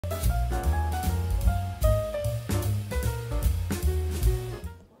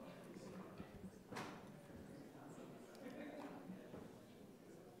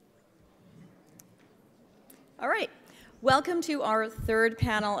All right. Welcome to our third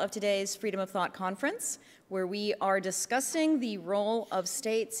panel of today's Freedom of Thought Conference, where we are discussing the role of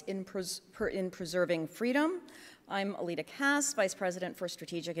states in preserving freedom. I'm Alita Cass, Vice President for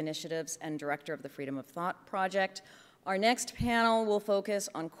Strategic Initiatives and Director of the Freedom of Thought Project. Our next panel will focus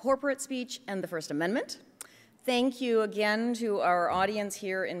on corporate speech and the First Amendment. Thank you again to our audience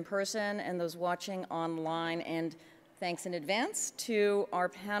here in person and those watching online, and thanks in advance to our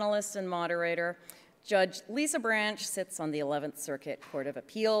panelists and moderator. Judge Lisa Branch sits on the 11th Circuit Court of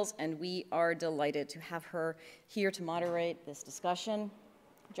Appeals, and we are delighted to have her here to moderate this discussion.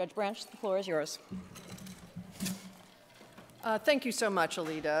 Judge Branch, the floor is yours. Thank you so much,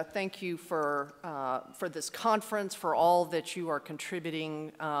 Alita. Thank you for this conference, for all that you are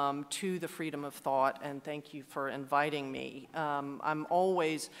contributing to the freedom of thought, and thank you for inviting me. I'm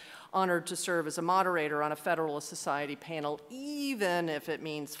always honored to serve as a moderator on a Federalist Society panel, even if it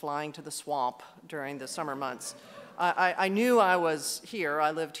means flying to the swamp during the summer months. I knew I was here.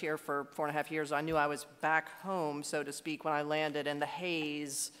 I lived here for 4.5 years. I knew I was back home, so to speak, when I landed, and the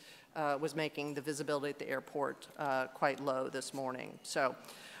haze was making the visibility at the airport quite low this morning. So,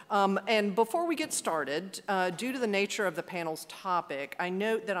 and before we get started, due to the nature of the panel's topic, I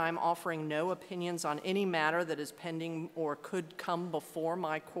note that I'm offering no opinions on any matter that is pending or could come before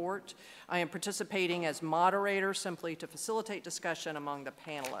my court. I am participating as moderator simply to facilitate discussion among the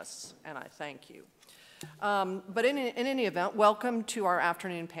panelists, and I thank you. But in any event, welcome to our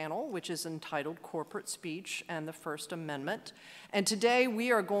afternoon panel, which is entitled Corporate Speech and the First Amendment. And today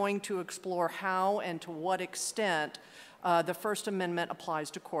we are going to explore how and to what extent the First Amendment applies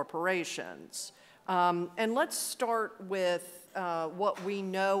to corporations. And let's start with what we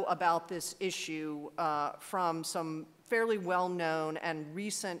know about this issue from some fairly well-known and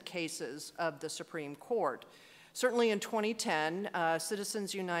recent cases of the Supreme Court. Certainly in 2010,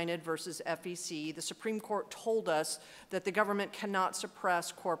 Citizens United versus FEC, the Supreme Court told us that the government cannot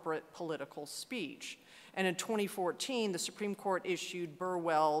suppress corporate political speech. And in 2014, the Supreme Court issued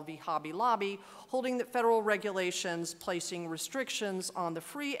Burwell v. Hobby Lobby, holding that federal regulations placing restrictions on the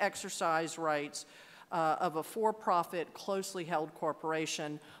free exercise rights of a for-profit, closely held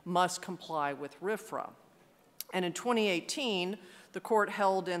corporation must comply with RFRA. And in 2018, the court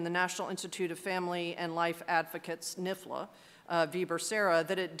held in the National Institute of Family and Life Advocates, NIFLA, v. Becerra,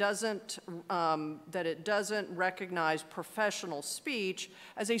 that it doesn't recognize professional speech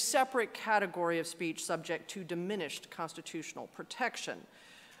as a separate category of speech subject to diminished constitutional protection.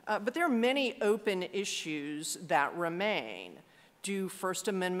 But there are many open issues that remain. Do First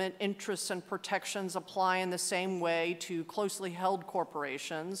Amendment interests and protections apply in the same way to closely held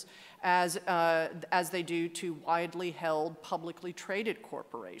corporations as they do to widely held, publicly traded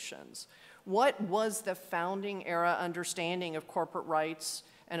corporations? What was the founding era understanding of corporate rights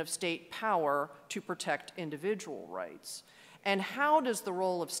and of state power to protect individual rights? And how does the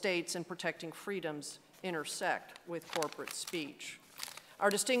role of states in protecting freedoms intersect with corporate speech? Our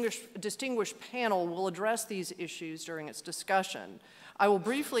distinguished panel will address these issues during its discussion. I will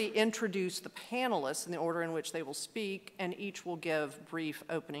briefly introduce the panelists in the order in which they will speak, and each will give brief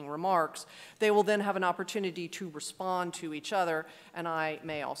opening remarks. They will then have an opportunity to respond to each other, and I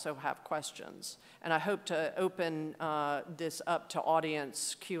may also have questions. And I hope to open this up to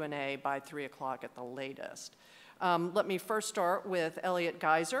audience Q&A by 3 o'clock at the latest. Let me first start with Elliot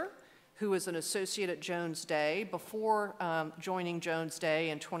Geiser, who is an associate at Jones Day. Before joining Jones Day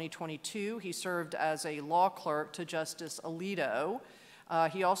in 2022, he served as a law clerk to Justice Alito.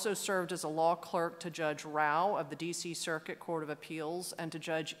 He also served as a law clerk to Judge Rao of the D.C. Circuit Court of Appeals and to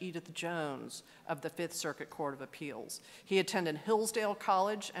Judge Edith Jones of the Fifth Circuit Court of Appeals. He attended Hillsdale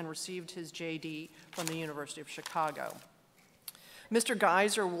College and received his J.D. from the University of Chicago. Mr.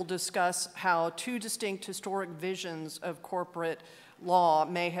 Geiser will discuss how two distinct historic visions of corporate law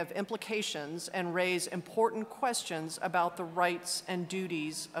may have implications and raise important questions about the rights and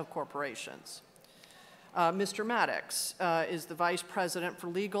duties of corporations. Mr. Maddox is the Vice President for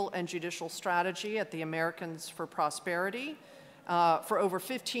Legal and Judicial Strategy at the Americans for Prosperity. For over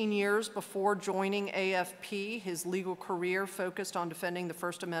 15 years before joining AFP, his legal career focused on defending the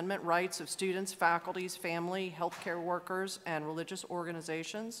First Amendment rights of students, faculties, family, healthcare workers, and religious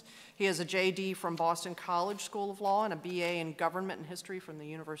organizations. He has a JD from Boston College School of Law and a BA in Government and History from the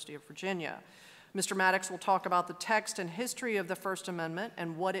University of Virginia. Mr. Maddox will talk about the text and history of the First Amendment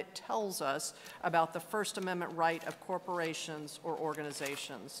and what it tells us about the First Amendment right of corporations or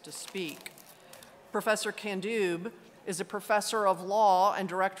organizations to speak. Professor Candeub is a professor of law and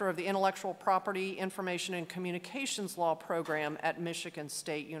director of the Intellectual Property, Information, and Communications Law program at Michigan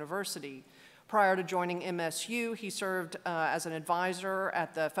State University. Prior to joining MSU, he served as an advisor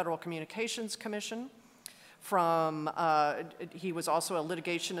at the Federal Communications Commission. He was also a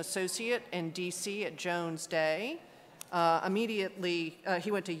litigation associate in D.C. at Jones Day. Immediately,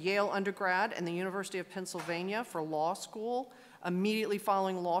 he went to Yale undergrad and the University of Pennsylvania for law school. Immediately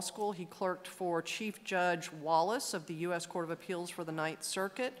following law school, he clerked for Chief Judge Wallace of the U.S. Court of Appeals for the Ninth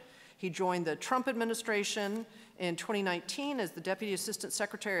Circuit. He joined the Trump administration in 2019 as the Deputy Assistant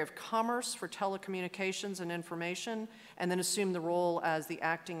Secretary of Commerce for Telecommunications and Information, and then assumed the role as the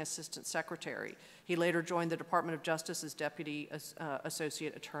Acting Assistant Secretary. He later joined the Department of Justice as Deputy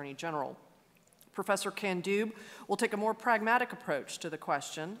Associate Attorney General. Professor Candeub will take a more pragmatic approach to the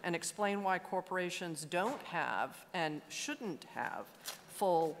question and explain why corporations don't have and shouldn't have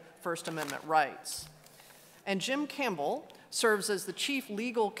full First Amendment rights. And Jim Campbell serves as the Chief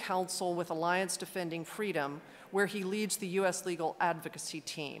Legal Counsel with Alliance Defending Freedom, where he leads the U.S. legal advocacy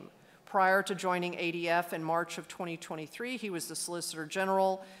team. Prior to joining ADF in March of 2023, he was the Solicitor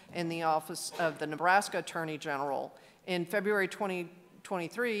General in the Office of the Nebraska Attorney General. In February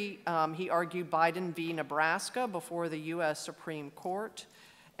 2023, he argued Biden v. Nebraska before the U.S. Supreme Court.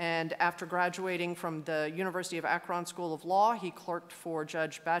 And after graduating from the University of Akron School of Law, he clerked for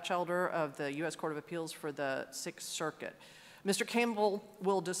Judge Batchelder of the U.S. Court of Appeals for the Sixth Circuit. Mr. Campbell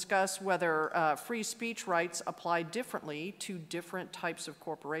will discuss whether free speech rights apply differently to different types of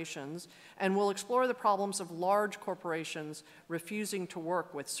corporations, and will explore the problems of large corporations refusing to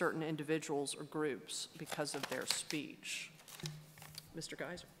work with certain individuals or groups because of their speech. Mr.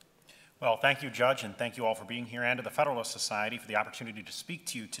 Geiser. Well, thank you, Judge, and thank you all for being here, and to the Federalist Society for the opportunity to speak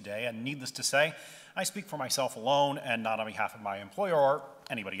to you today. And needless to say, I speak for myself alone and not on behalf of my employer or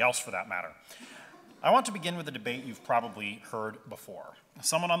anybody else for that matter. I want to begin with a debate you've probably heard before.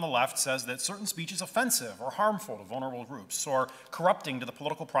 Someone on the left says that certain speech is offensive or harmful to vulnerable groups or corrupting to the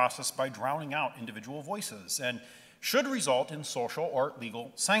political process by drowning out individual voices and should result in social or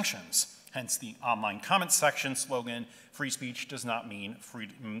legal sanctions. Hence the online comment section slogan, free speech does not mean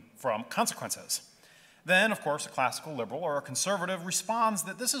freedom from consequences. Then, of course, a classical liberal or a conservative responds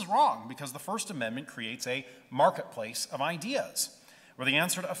that this is wrong because the First Amendment creates a marketplace of ideas, where the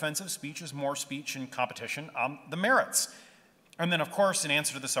answer to offensive speech is more speech and competition on the merits. And then, of course, in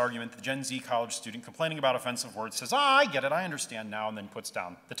answer to this argument, the Gen Z college student complaining about offensive words says, I get it, I understand now, and then puts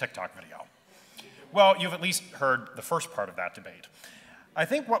down the TikTok video. Well, you've at least heard the first part of that debate. I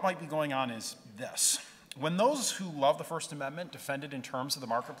think what might be going on is this. When those who love the First Amendment defend it in terms of the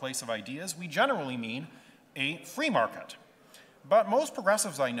marketplace of ideas, we generally mean a free market. But most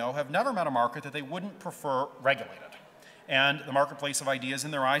progressives I know have never met a market that they wouldn't prefer regulated. And the marketplace of ideas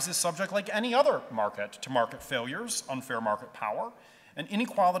in their eyes is subject, like any other market, to market failures, unfair market power, and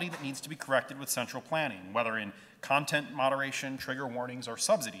inequality that needs to be corrected with central planning, whether in content moderation, trigger warnings, or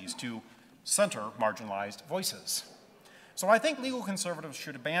subsidies to center marginalized voices. So I think legal conservatives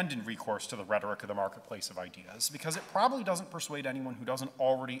should abandon recourse to the rhetoric of the marketplace of ideas because it probably doesn't persuade anyone who doesn't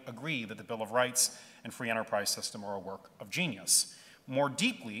already agree that the Bill of Rights and free enterprise system are a work of genius. More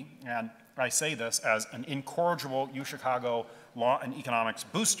deeply, and I say this as an incorrigible UChicago law and economics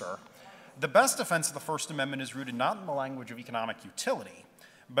booster, the best defense of the First Amendment is rooted not in the language of economic utility,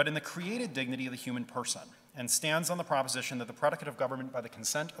 but in the created dignity of the human person, and stands on the proposition that the predicate of government by the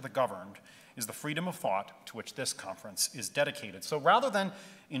consent of the governed is the freedom of thought to which this conference is dedicated. So rather than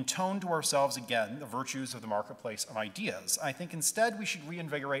intone to ourselves again the virtues of the marketplace of ideas, I think instead we should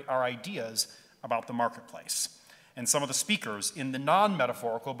reinvigorate our ideas about the marketplace and some of the speakers in the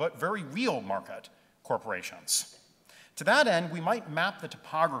non-metaphorical but very real market corporations. To that end, we might map the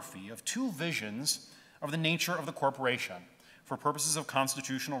topography of two visions of the nature of the corporation for purposes of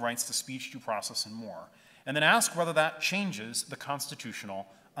constitutional rights to speech, due process, and more, and then ask whether that changes the constitutional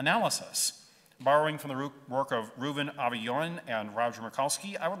analysis. Borrowing from the work of Reuven Aviyoren and Roger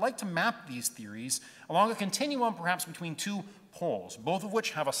Mikulski, I would like to map these theories along a continuum perhaps between two poles, both of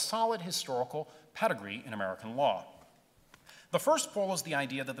which have a solid historical pedigree in American law. The first pole is the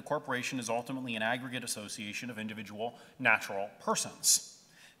idea that the corporation is ultimately an aggregate association of individual natural persons.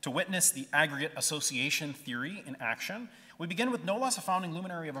 To witness the aggregate association theory in action, we begin with no less a founding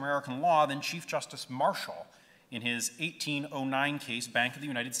luminary of American law than Chief Justice Marshall in his 1809 case, Bank of the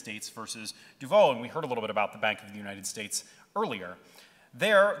United States versus Duveau, and we heard a little bit about the Bank of the United States earlier.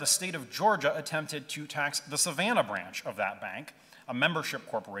 There, the state of Georgia attempted to tax the Savannah branch of that bank, a membership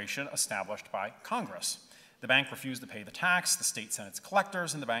corporation established by Congress. The bank refused to pay the tax, the state sent its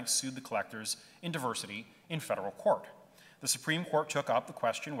collectors, and the bank sued the collectors in diversity in federal court. The Supreme Court took up the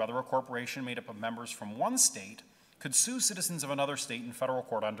question whether a corporation made up of members from one state could sue citizens of another state in federal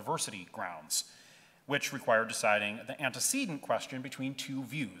court on diversity grounds, which required deciding the antecedent question between two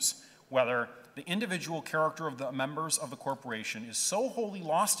views, whether the individual character of the members of the corporation is so wholly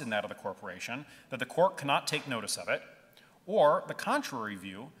lost in that of the corporation that the court cannot take notice of it, or the contrary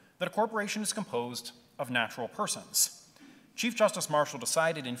view that a corporation is composed of natural persons. Chief Justice Marshall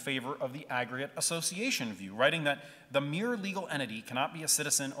decided in favor of the aggregate association view, writing that the mere legal entity cannot be a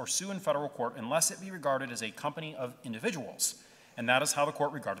citizen or sue in federal court unless it be regarded as a company of individuals, and that is how the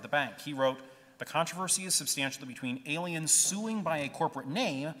court regarded the bank. He wrote, "The controversy is substantially between aliens suing by a corporate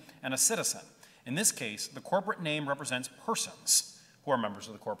name and a citizen. In this case, the corporate name represents persons who are members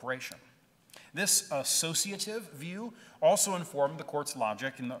of the corporation." This associative view also informed the court's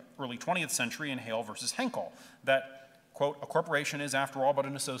logic in the early 20th century in Hale versus Henkel, that, quote, "A corporation is, after all, but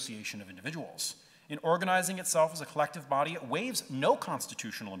an association of individuals. In organizing itself as a collective body, it waives no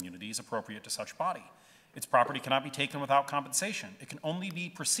constitutional immunities appropriate to such body. Its property cannot be taken without compensation. It can only be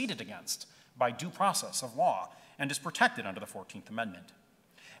proceeded against by due process of law and is protected under the 14th Amendment."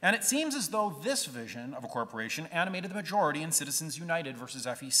 And it seems as though this vision of a corporation animated the majority in Citizens United versus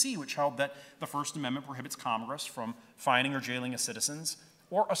FEC, which held that the First Amendment prohibits Congress from fining or jailing citizens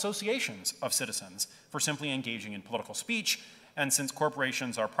or associations of citizens for simply engaging in political speech. And since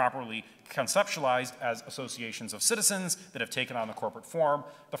corporations are properly conceptualized as associations of citizens that have taken on the corporate form,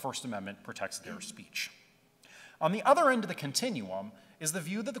 the First Amendment protects their speech. On the other end of the continuum is the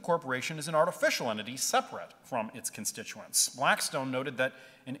view that the corporation is an artificial entity separate from its constituents. Blackstone noted that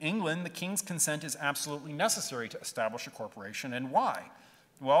in England, the king's consent is absolutely necessary to establish a corporation, and why?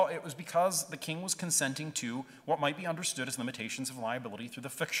 Well, it was because the king was consenting to what might be understood as limitations of liability through the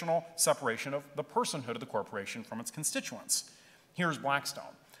fictional separation of the personhood of the corporation from its constituents. Here's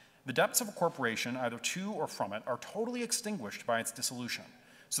Blackstone. "The debts of a corporation, either to or from it, are totally extinguished by its dissolution,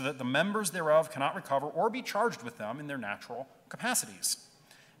 so that the members thereof cannot recover or be charged with them in their natural capacities."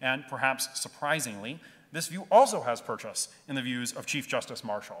 And perhaps surprisingly, this view also has purchase in the views of Chief Justice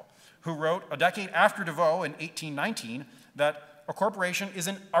Marshall, who wrote a decade after DeVoe in 1819 that a corporation is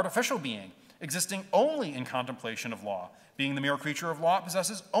an artificial being, existing only in contemplation of law. Being the mere creature of law, it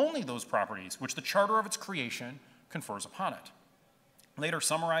possesses only those properties which the charter of its creation confers upon it. Later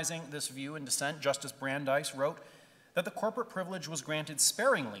summarizing this view in dissent, Justice Brandeis wrote that the corporate privilege was granted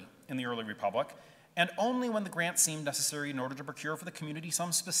sparingly in the early republic, and only when the grant seemed necessary in order to procure for the community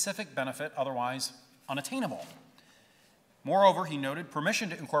some specific benefit otherwise unattainable. Moreover, he noted permission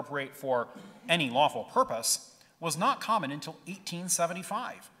to incorporate for any lawful purpose was not common until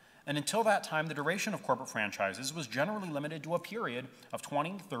 1875, and until that time the duration of corporate franchises was generally limited to a period of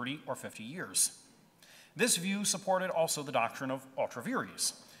 20, 30, or 50 years. This view supported also the doctrine of ultra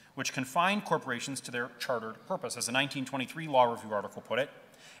vires, which confined corporations to their chartered purpose. As a 1923 Law Review article put it,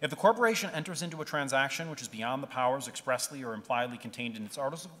 "If the corporation enters into a transaction which is beyond the powers expressly or impliedly contained in its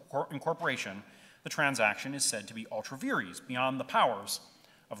articles of incorporation, the transaction is said to be ultra vires, beyond the powers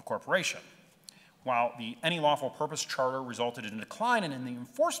of the corporation." While the any lawful purpose charter resulted in a decline in the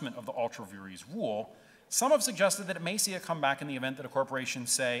enforcement of the ultra vires rule, some have suggested that it may see a comeback in the event that a corporation,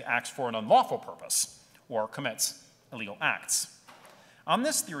 say, acts for an unlawful purpose or commits illegal acts. On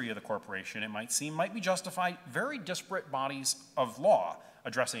this theory of the corporation, it might seem, might be justified very disparate bodies of law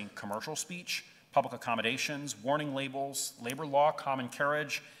addressing commercial speech, public accommodations, warning labels, labor law, common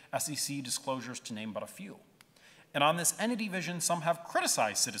carriage, SEC disclosures, to name but a few. And on this entity vision, some have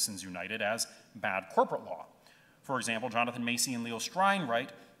criticized Citizens United as bad corporate law. For example, Jonathan Macy and Leo Strine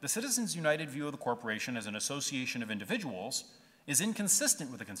write, "The Citizens United view of the corporation as an association of individuals is inconsistent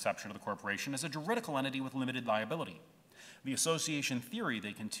with the conception of the corporation as a juridical entity with limited liability. The association theory,"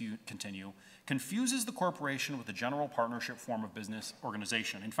 they continue, "confuses the corporation with the general partnership form of business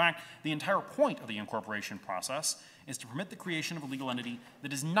organization. In fact, the entire point of the incorporation process is to permit the creation of a legal entity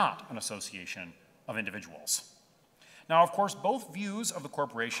that is not an association of individuals." Now, of course, both views of the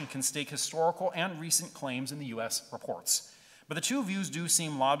corporation can stake historical and recent claims in the U.S. reports, but the two views do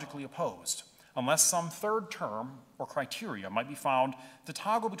seem logically opposed, unless some third term or criteria might be found to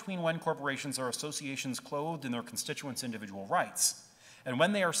toggle between when corporations are associations clothed in their constituents' individual rights, and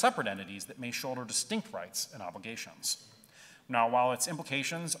when they are separate entities that may shoulder distinct rights and obligations. Now, while its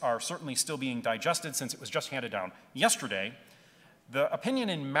implications are certainly still being digested since it was just handed down yesterday, the opinion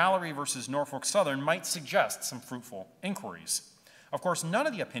in Mallory versus Norfolk Southern might suggest some fruitful inquiries. Of course, none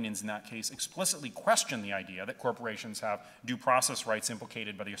of the opinions in that case explicitly question the idea that corporations have due process rights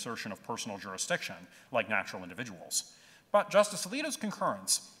implicated by the assertion of personal jurisdiction, like natural individuals. But Justice Alito's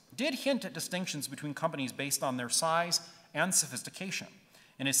concurrence did hint at distinctions between companies based on their size and sophistication.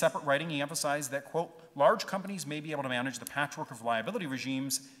 In his separate writing, he emphasized that, quote, "Large companies may be able to manage the patchwork of liability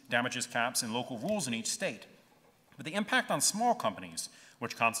regimes, damages caps, and local rules in each state. But the impact on small companies,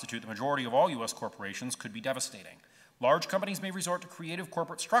 which constitute the majority of all U.S. corporations, could be devastating. Large companies may resort to creative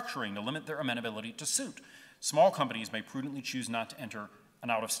corporate structuring to limit their amenability to suit. Small companies may prudently choose not to enter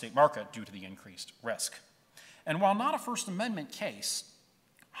an out-of-state market due to the increased risk. And while not a First Amendment case,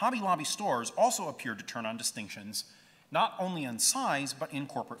 Hobby Lobby stores also appeared to turn on distinctions not only in size, but in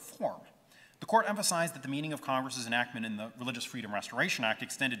corporate form. The court emphasized that the meaning of Congress's enactment in the Religious Freedom Restoration Act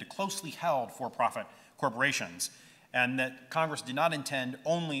extended to closely held for-profit corporations, and that Congress did not intend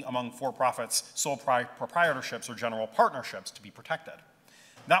only among for-profits, sole proprietorships, or general partnerships to be protected.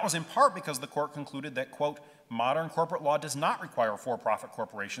 That was in part because the court concluded that, quote, modern corporate law does not require for-profit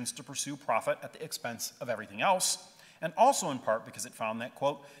corporations to pursue profit at the expense of everything else, and also in part because it found that,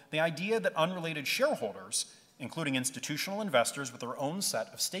 quote, the idea that unrelated shareholders, including institutional investors with their own set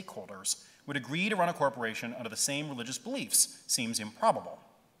of stakeholders, would agree to run a corporation under the same religious beliefs seems improbable,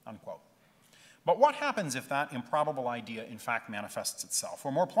 unquote. But what happens if that improbable idea in fact manifests itself?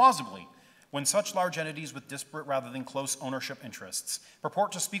 Or more plausibly, when such large entities with disparate rather than close ownership interests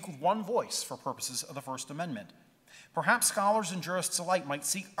purport to speak with one voice for purposes of the First Amendment? Perhaps scholars and jurists alike might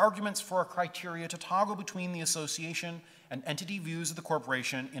seek arguments for a criteria to toggle between the association and entity views of the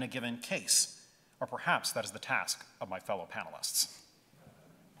corporation in a given case. Or perhaps that is the task of my fellow panelists.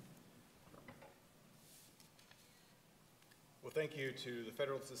 Well, thank you to the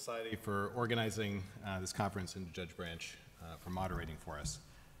Federalist Society for organizing this conference and to Judge Branch for moderating for us.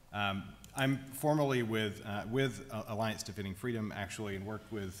 I'm formally with Alliance Defending Freedom, actually, and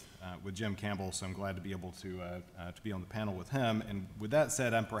worked with Jim Campbell, so I'm glad to be able to be on the panel with him. And with that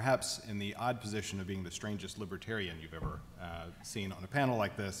said, I'm perhaps in the odd position of being the strangest libertarian you've ever seen on a panel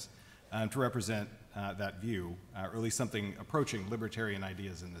like this to represent that view, or at least something approaching libertarian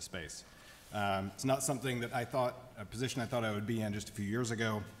ideas in this space. It's not something that a position I thought I would be in just a few years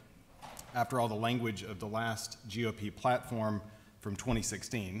ago. After all, the language of the last GOP platform from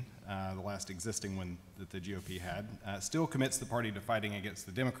 2016, the last existing one that the GOP had, still commits the party to fighting against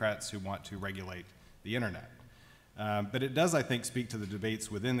the Democrats who want to regulate the internet. But it does, I think, speak to the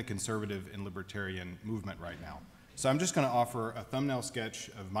debates within the conservative and libertarian movement right now. So I'm just going to offer a thumbnail sketch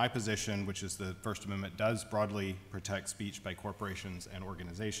of my position, which is the First Amendment does broadly protect speech by corporations and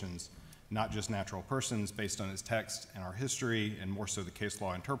organizations, not just natural persons, based on its text and our history, and more so the case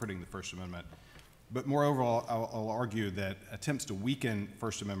law interpreting the First Amendment. But moreover, I'll argue that attempts to weaken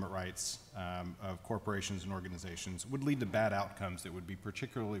First Amendment rights of corporations and organizations would lead to bad outcomes that would be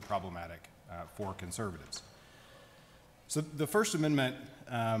particularly problematic for conservatives. So the First Amendment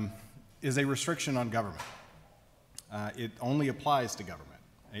is a restriction on government. It only applies to government.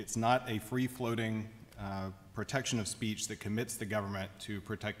 It's not a free-floating protection of speech that commits the government to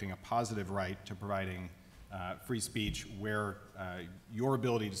protecting a positive right to providing free speech where your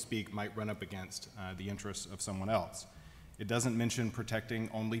ability to speak might run up against the interests of someone else. It doesn't mention protecting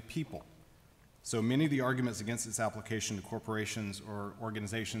only people. So many of the arguments against its application to corporations or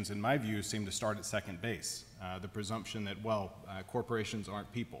organizations, in my view, seem to start at second base. The presumption that, well, corporations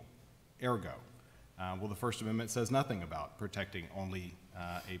aren't people, ergo. Well, the First Amendment says nothing about protecting only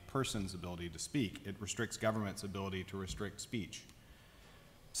a person's ability to speak. It restricts government's ability to restrict speech.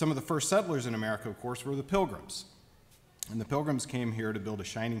 Some of the first settlers in America, of course, were the Pilgrims. And the Pilgrims came here to build a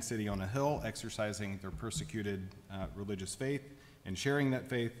shining city on a hill, exercising their persecuted religious faith and sharing that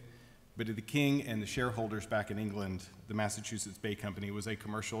faith. But to the king and the shareholders back in England, the Massachusetts Bay Company was a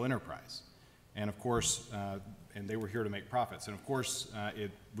commercial enterprise. And of course, and they were here to make profits. And of course,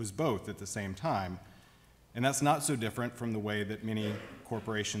 it was both at the same time. And that's not so different from the way that many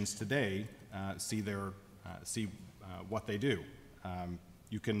corporations today see what they do.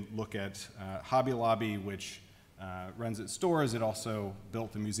 You can look at Hobby Lobby, which runs its stores. It also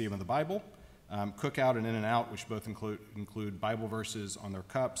built the Museum of the Bible. Cookout and In-N-Out, which both include Bible verses on their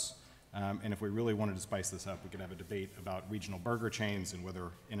cups. And if we really wanted to spice this up, we could have a debate about regional burger chains and whether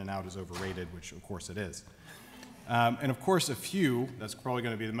In-N-Out is overrated, which of course it is. And of course, that's probably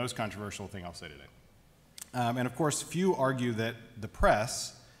going to be the most controversial thing I'll say today. And of course, few argue that the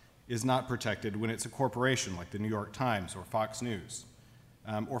press is not protected when it's a corporation like the New York Times or Fox News.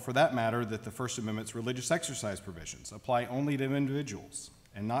 Or for that matter, that the First Amendment's religious exercise provisions apply only to individuals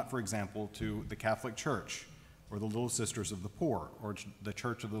and not, for example, to the Catholic Church or the Little Sisters of the Poor or the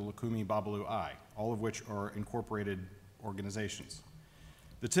Church of the Lukumi Babalu Ai, all of which are incorporated organizations.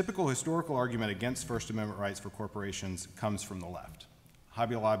 The typical historical argument against First Amendment rights for corporations comes from the left.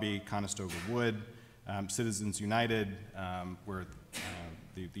 Hobby Lobby, Conestoga Wood, Citizens United, where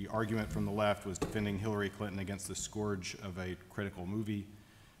the argument from the left was defending Hillary Clinton against the scourge of a critical movie.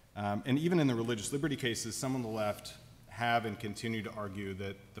 And even in the religious liberty cases, some on the left have and continue to argue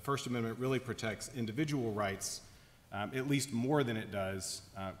that the First Amendment really protects individual rights, at least more than it does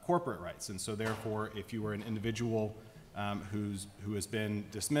corporate rights. And so therefore, if you were an individual who has been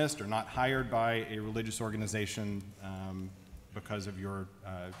dismissed or not hired by a religious organization because of your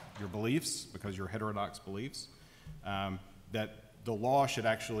beliefs, because of your heterodox beliefs, that the law should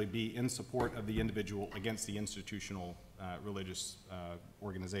actually be in support of the individual against the institutional religious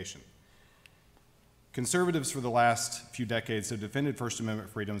organization. Conservatives for the last few decades have defended First Amendment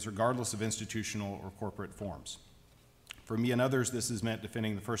freedoms regardless of institutional or corporate forms. For me and others, this has meant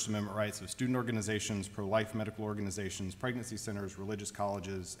defending the First Amendment rights of student organizations, pro-life medical organizations, pregnancy centers, religious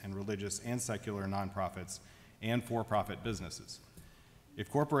colleges, and religious and secular nonprofits, and for-profit businesses. If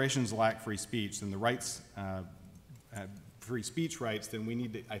corporations lack free speech, then the rights, free speech rights, then we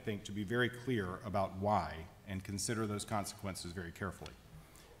need, I think, to be very clear about why and consider those consequences very carefully.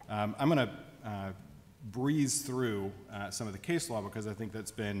 I'm going to breeze through some of the case law because I think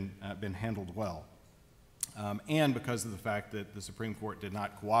that's been handled well. And because of the fact that the Supreme Court did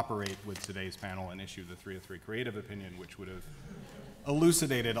not cooperate with today's panel and issue the 303 creative opinion, which would have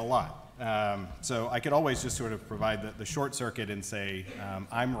elucidated a lot. So I could always just sort of provide the short circuit and say,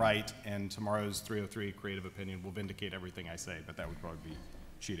 I'm right, and tomorrow's 303 creative opinion will vindicate everything I say, but that would probably be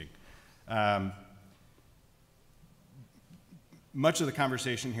cheating. Much of the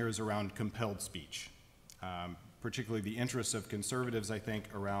conversation here is around compelled speech. Particularly the interests of conservatives, I think,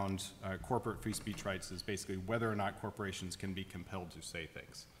 around corporate free speech rights is basically whether or not corporations can be compelled to say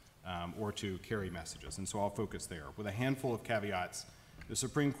things or to carry messages. And so I'll focus there. With a handful of caveats, the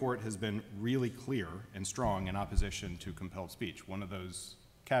Supreme Court has been really clear and strong in opposition to compelled speech. One of those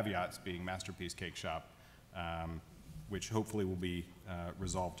caveats being Masterpiece Cake Shop, which hopefully will be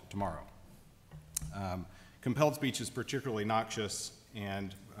resolved tomorrow. Compelled speech is particularly noxious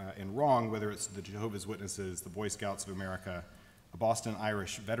and wrong, whether it's the Jehovah's Witnesses, the Boy Scouts of America, a Boston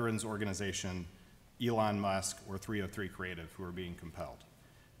Irish Veterans Organization, Elon Musk, or 303 Creative who are being compelled.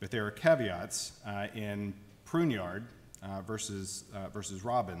 But there are caveats in Pruneyard versus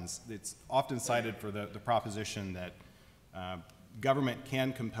Robbins. It's often cited for the proposition that government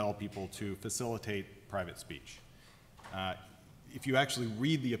can compel people to facilitate private speech. If you actually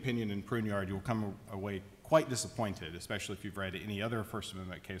read the opinion in Pruneyard, you'll come away quite disappointed, especially if you've read any other First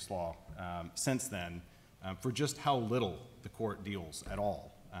Amendment case law since then, for just how little the court deals at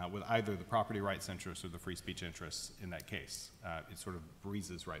all with either the property rights interests or the free speech interests in that case. It sort of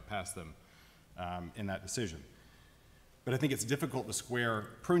breezes right past them in that decision. But I think it's difficult to square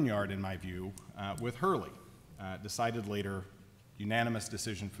Pruneyard, in my view, with Hurley, decided later, unanimous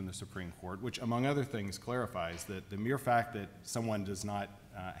decision from the Supreme Court, which, among other things, clarifies that the mere fact that someone does not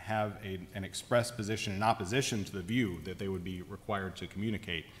have an express position in opposition to the view that they would be required to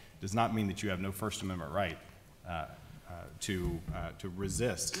communicate does not mean that you have no First Amendment right to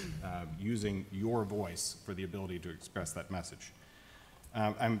resist using your voice for the ability to express that message.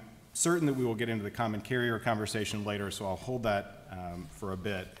 I'm certain that we will get into the common carrier conversation later, so I'll hold that for a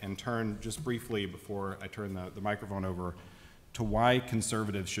bit and turn just briefly before I turn the microphone over to why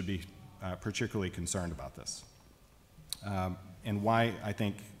conservatives should be particularly concerned about this, and why I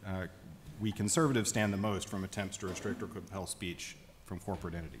think we conservatives stand the most from attempts to restrict or compel speech from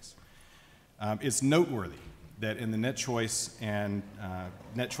corporate entities. It's noteworthy that in the net choice and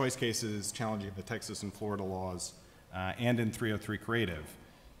net choice cases challenging the Texas and Florida laws and in 303 Creative,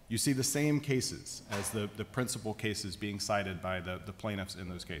 you see the same cases as the principal cases being cited by the plaintiffs in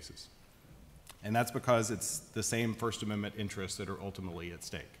those cases. And that's because it's the same First Amendment interests that are ultimately at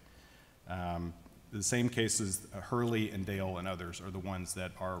stake. The same cases, Hurley and Dale and others, are the ones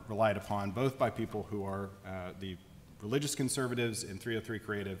that are relied upon both by people who are the religious conservatives in 303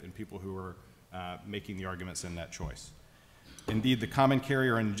 Creative and people who are making the arguments in that choice. Indeed, the common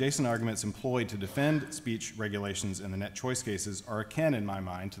carrier and adjacent arguments employed to defend speech regulations in the net choice cases are akin, in my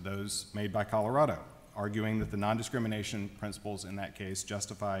mind, to those made by Colorado, arguing that the non-discrimination principles in that case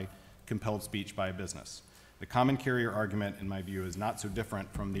justify compelled speech by a business. The common carrier argument, in my view, is not so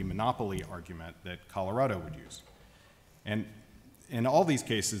different from the monopoly argument that Colorado would use. And in all these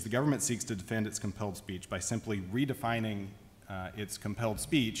cases, the government seeks to defend its compelled speech by simply redefining its compelled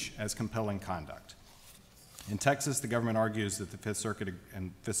speech as compelling conduct. In Texas, the government argues that the Fifth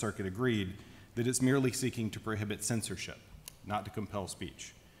Circuit agreed that it's merely seeking to prohibit censorship, not to compel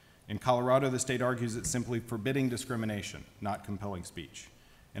speech. In Colorado, the state argues it's simply forbidding discrimination, not compelling speech.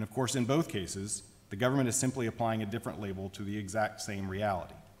 And of course, in both cases, the government is simply applying a different label to the exact same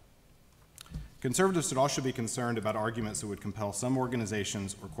reality. Conservatives should also be concerned about arguments that would compel some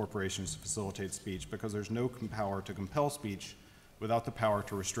organizations or corporations to facilitate speech because there's no power to compel speech without the power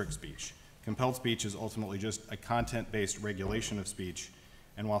to restrict speech. Compelled speech is ultimately just a content-based regulation of speech,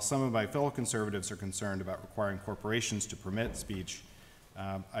 and while some of my fellow conservatives are concerned about requiring corporations to permit speech,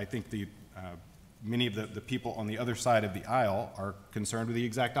 I think the many of the people on the other side of the aisle are concerned with the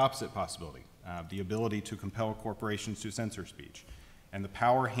exact opposite possibility, the ability to compel corporations to censor speech. And the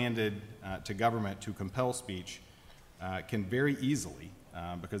power handed to government to compel speech can very easily,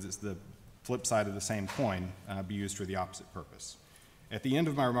 because it's the flip side of the same coin, be used for the opposite purpose. At the end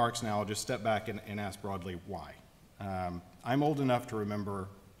of my remarks now, I'll just step back and ask broadly why. I'm old enough to remember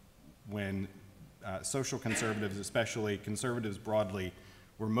when social conservatives, especially conservatives broadly,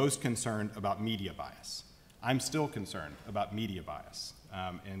 were most concerned about media bias. I'm still concerned about media bias.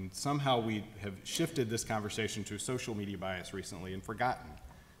 And somehow we have shifted this conversation to social media bias recently and forgotten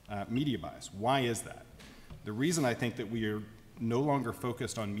media bias. Why is that? The reason I think that we are no longer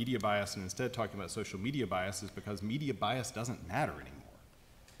focused on media bias and instead talking about social media bias is because media bias doesn't matter anymore.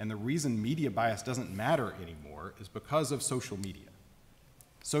 And the reason media bias doesn't matter anymore is because of social media.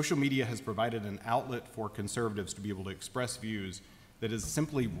 Social media has provided an outlet for conservatives to be able to express views that has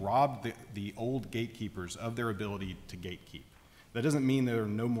simply robbed the old gatekeepers of their ability to gatekeep. That doesn't mean there are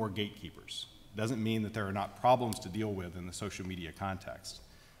no more gatekeepers. It doesn't mean that there are not problems to deal with in the social media context.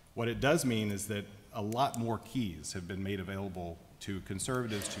 What it does mean is that a lot more keys have been made available to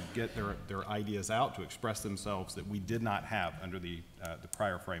conservatives to get their ideas out, to express themselves that we did not have under the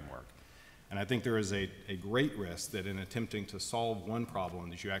prior framework. And I think there is a great risk that in attempting to solve one problem,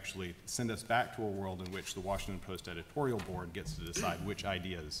 that you actually send us back to a world in which the Washington Post editorial board gets to decide which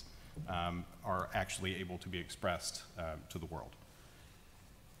ideas are actually able to be expressed to the world.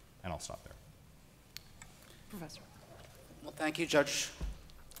 And I'll stop there. Professor. Well, thank you, Judge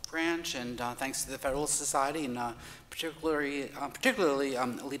Branch, and thanks to the Federalist Society, and particularly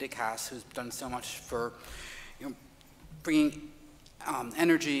Alita Cass, who's done so much for bringing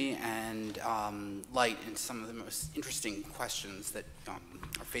energy and light into some of the most interesting questions that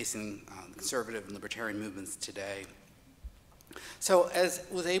are facing conservative and libertarian movements today. So, as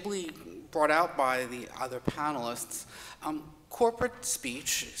was ably brought out by the other panelists, corporate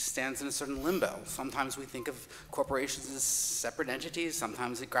speech stands in a certain limbo. Sometimes we think of corporations as separate entities,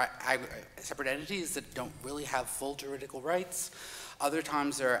 sometimes separate entities that don't really have full juridical rights. Other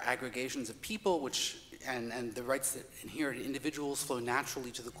times there are aggregations of people and the rights that inherent in individuals flow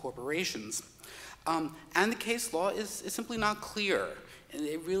naturally to the corporations. And the case law is simply not clear.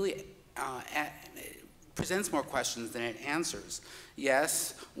 It really presents more questions than it answers.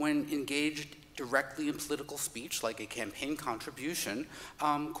 Yes, when engaged directly in political speech, like a campaign contribution,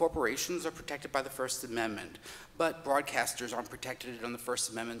 corporations are protected by the First Amendment. But broadcasters aren't protected on the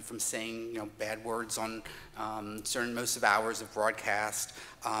First Amendment from saying, bad words on certain most of hours of broadcast.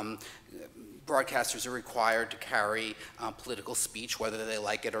 Broadcasters are required to carry political speech, whether they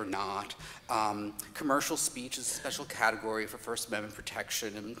like it or not. Commercial speech is a special category for First Amendment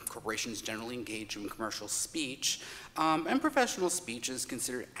protection, and corporations generally engage in commercial speech. And professional speech is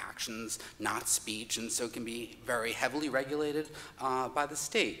considered actions, not speech, and so can be very heavily regulated by the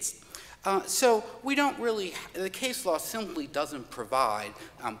states. So we don't really, the case law simply doesn't provide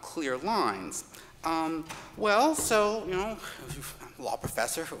clear lines. Well, so, law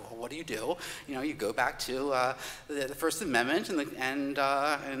professor, what do? You go back to the First Amendment and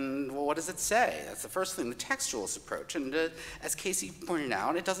well, what does it say? That's the first thing, the textualist approach. And as Casey pointed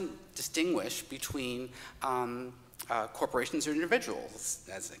out, it doesn't distinguish between corporations or individuals.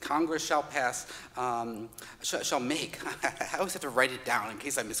 As Congress shall pass, shall make, I always have to write it down in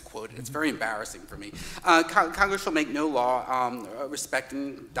case I misquote it. It's very embarrassing for me. Congress shall make no law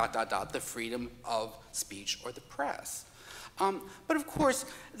respecting ... the freedom of speech or the press. But of course,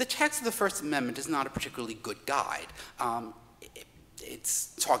 the text of the First Amendment is not a particularly good guide.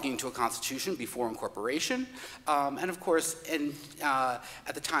 It's talking to a constitution before incorporation, and of course,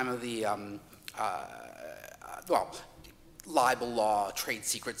 at the time of the libel law, trade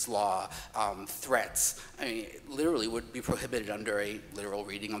secrets law, threats, literally would be prohibited under a literal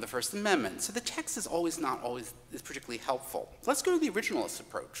reading of the First Amendment. So the text is not always particularly helpful. Let's go to the originalist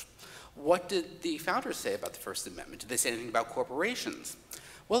approach. What did the founders say about the First Amendment? Did they say anything about corporations?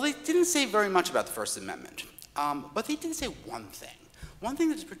 Well, they didn't say very much about the First Amendment, but they did say one thing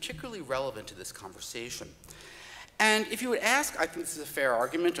that is particularly relevant to this conversation. And if you would ask, I think this is a fair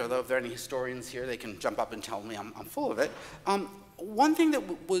argument, although if there are any historians here, they can jump up and tell me I'm full of it. One thing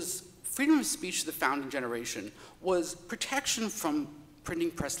that was freedom of speech to the founding generation was protection from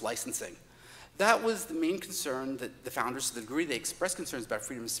printing press licensing. That was the main concern that the founders, to the degree they expressed concerns about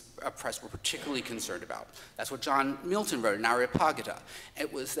freedom of press, were particularly concerned about. That's what John Milton wrote in Areopagita.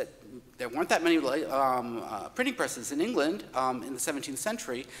 It was that there weren't that many printing presses in England in the 17th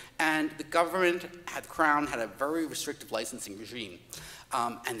century, and the government, the Crown, had a very restrictive licensing regime,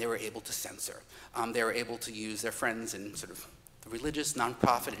 and they were able to censor. They were able to use their friends in sort of the religious,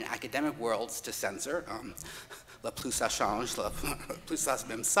 nonprofit, and academic worlds to censor. La plus ça change, la plus ça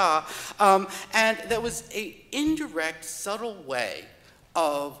même ça. And that was an indirect, subtle way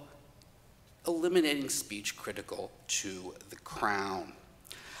of eliminating speech critical to the crown.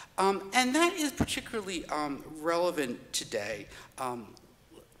 And that is particularly relevant today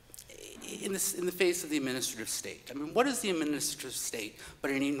in the face of the administrative state. I mean, what is the administrative state but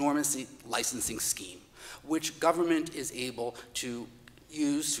an enormous licensing scheme, which government is able to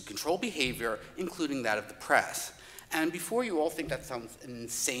use to control behavior, including that of the press. And before you all think that sounds an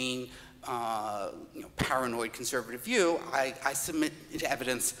insane, paranoid conservative view, I submit into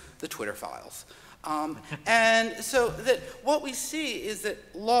evidence the Twitter files. And so that what we see is that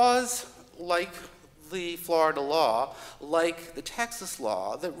laws like the Florida law, like the Texas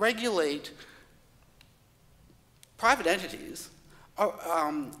law, that regulate private entities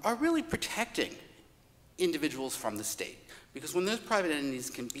are really protecting individuals from the state. Because when those private entities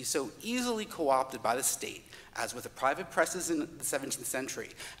can be so easily co-opted by the state, as with the private presses in the 17th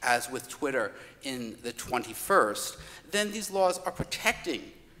century, as with Twitter in the 21st, then these laws are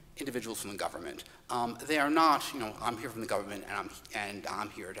protecting individuals from the government. They are not, I'm here from the government and I'm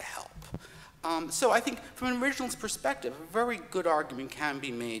here to help. So I think from an originalist perspective, a very good argument can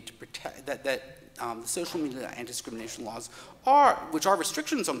be made to protect that the social media anti-discrimination laws which are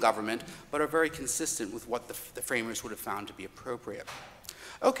restrictions on government, but are very consistent with what the framers would have found to be appropriate.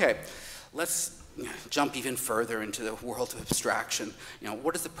 Okay, let's jump even further into the world of abstraction.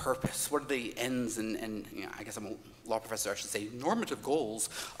 What is the purpose? What are the ends and I guess I'm a law professor, I should say, normative goals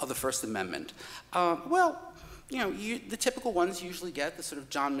of the First Amendment? The typical ones you usually get, the sort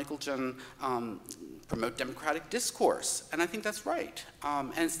of John Mickelson promote democratic discourse, and I think that's right.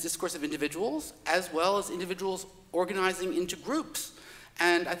 And it's discourse of individuals as well as individuals organizing into groups.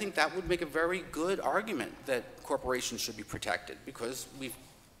 And I think that would make a very good argument that corporations should be protected because we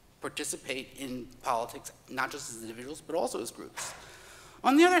participate in politics not just as individuals but also as groups.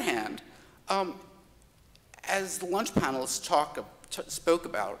 On the other hand, as the lunch panelists spoke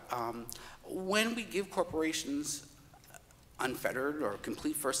about, when we give corporations unfettered or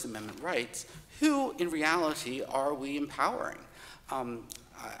complete First Amendment rights, who in reality are we empowering?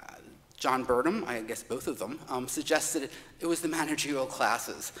 John Burnham, I guess both of them, suggested it was the managerial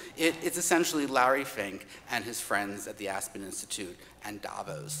classes. It's essentially Larry Fink and his friends at the Aspen Institute and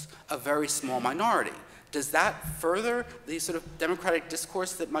Davos, a very small minority. Does that further the sort of democratic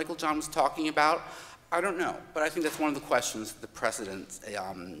discourse that Michael John was talking about? I don't know, but I think that's one of the questions the precedents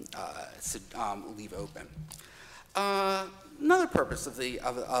leave open. Another purpose of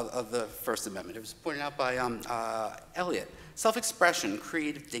the First Amendment, it was pointed out by Eliot, self-expression,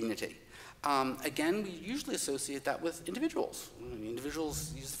 creative dignity. Again, we usually associate that with individuals.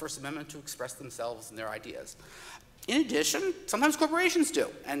 Individuals use the First Amendment to express themselves and their ideas. In addition, sometimes corporations do,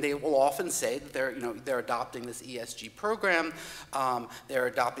 and they will often say that they're adopting this ESG program, they're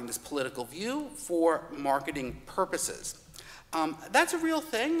adopting this political view for marketing purposes. That's a real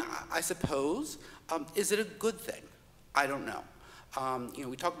thing, I suppose. Is it a good thing? I don't know.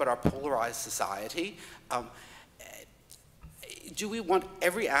 We talk about our polarized society. Do we want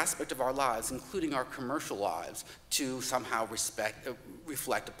every aspect of our lives, including our commercial lives, to somehow reflect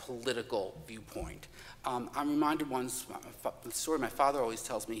a political viewpoint? I'm reminded once, the story my father always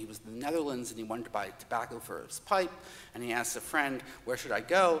tells me, he was in the Netherlands and he wanted to buy tobacco for his pipe, and he asked a friend, where should I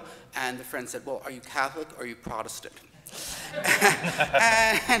go? And the friend said, well, are you Catholic or are you Protestant?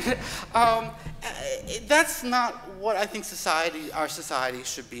 And that's not what I think our society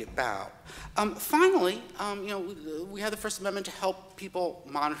should be about. Finally, we have the First Amendment to help people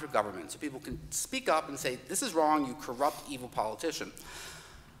monitor government, so people can speak up and say, this is wrong, you corrupt, evil politician.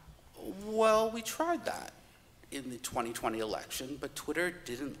 Well, we tried that in the 2020 election, but Twitter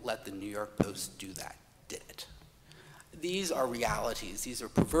didn't let the New York Post do that, did it? These are realities. These are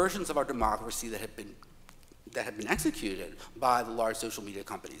perversions of our democracy that have been executed by the large social media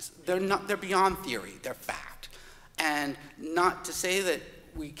companies. They're beyond theory, they're fact. And not to say that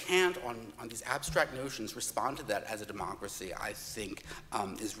we can't, on these abstract notions, respond to that as a democracy, I think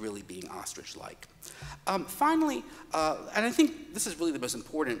is really being ostrich-like. Finally, and I think this is really the most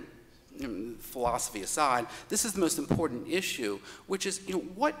important, philosophy aside, this is the most important issue, which is,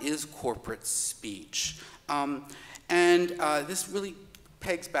 what is corporate speech? And this really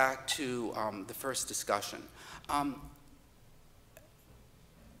pegs back to the first discussion.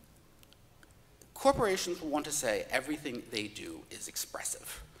 Corporations will want to say everything they do is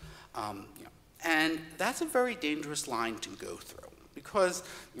expressive. And that's a very dangerous line to go through because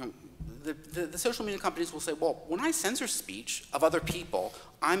the social media companies will say, well, when I censor speech of other people,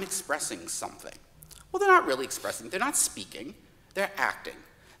 I'm expressing something. Well, they're not really expressing, they're not speaking. They're acting.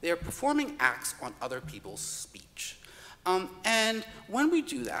 They are performing acts on other people's speech. And when we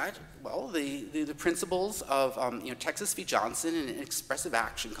do that, well, the principles of Texas v. Johnson and expressive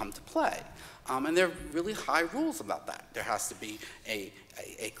action come to play. And there are really high rules about that. There has to be a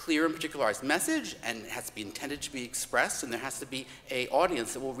clear and particularized message, and it has to be intended to be expressed, and there has to be an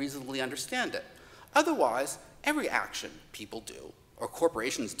audience that will reasonably understand it. Otherwise, every action people do, or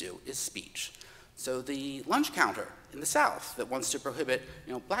corporations do, is speech. So the lunch counter in the South that wants to prohibit,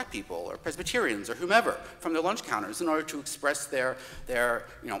 black people or Presbyterians or whomever from their lunch counters in order to express their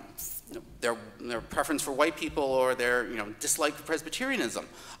preference for white people or their dislike for Presbyterianism,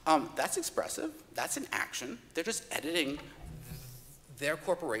 that's expressive. That's an action. They're just editing their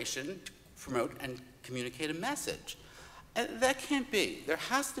corporation to promote and communicate a message. And that can't be. There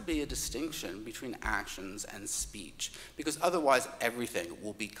has to be a distinction between actions and speech, because otherwise everything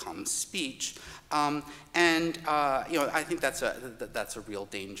will become speech. I think that's a real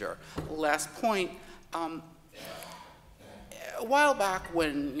danger. Last point. A while back,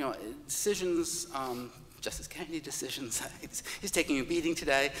 when decisions. Justice Kennedy decisions, he's taking a beating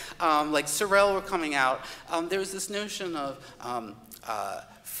today, like Sorrell were coming out, there was this notion of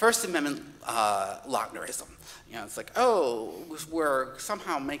First Amendment Lochnerism. It's like, oh, we're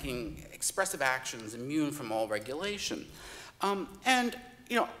somehow making expressive actions immune from all regulation. I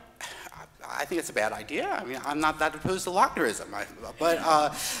think it's a bad idea. I mean, I'm not that opposed to Lochnerism,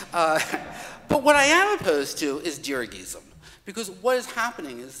 but what I am opposed to is dirigism. Because what is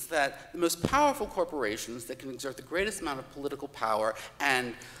happening is that the most powerful corporations that can exert the greatest amount of political power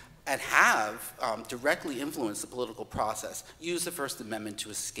and have directly influenced the political process use the First Amendment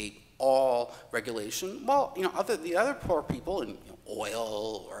to escape all regulation. Well, the other poor people in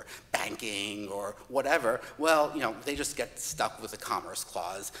oil or banking or whatever, well, they just get stuck with the Commerce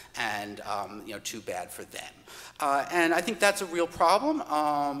Clause, and too bad for them. And I think that's a real problem,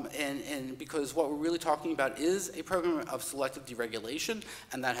 and because what we're really talking about is a program of selective deregulation,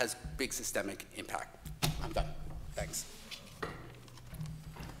 and that has big systemic impact. I'm done. Thanks.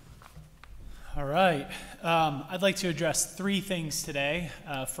 All right. I'd like to address three things today.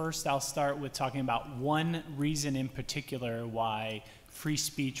 First, I'll start with talking about one reason in particular why free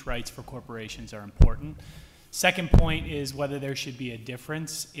speech rights for corporations are important. Second point is whether there should be a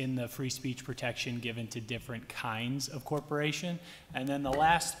difference in the free speech protection given to different kinds of corporation. And then the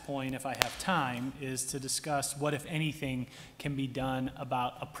last point, if I have time, is to discuss what, if anything, can be done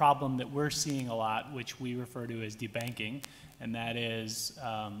about a problem that we're seeing a lot, which we refer to as debanking. And that is,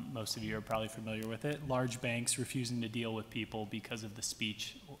 most of you are probably familiar with it, large banks refusing to deal with people because of the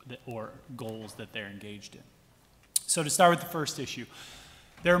speech or goals that they're engaged in. So to start with the first issue,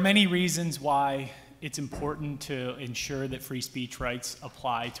 there are many reasons why it's important to ensure that free speech rights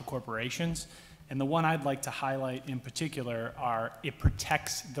apply to corporations. And the one I'd like to highlight in particular are it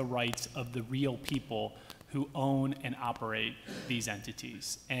protects the rights of the real people who own and operate these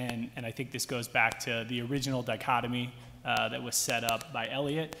entities. And I think this goes back to the original dichotomy that was set up by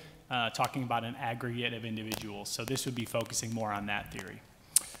Eliot, talking about an aggregate of individuals. So this would be focusing more on that theory.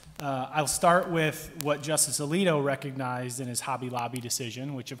 I'll start with what Justice Alito recognized in his Hobby Lobby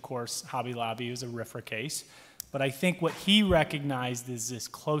decision, which of course Hobby Lobby is a RFRA case. But I think what he recognized is this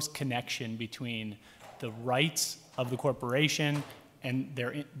close connection between the rights of the corporation and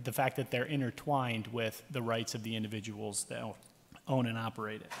the fact that they're intertwined with the rights of the individuals that own and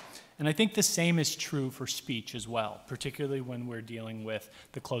operate it. And I think the same is true for speech as well, particularly when we're dealing with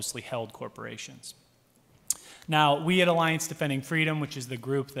the closely held corporations. Now, we at Alliance Defending Freedom, which is the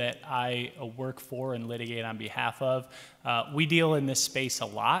group that I work for and litigate on behalf of, we deal in this space a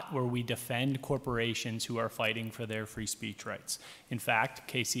lot where we defend corporations who are fighting for their free speech rights. In fact,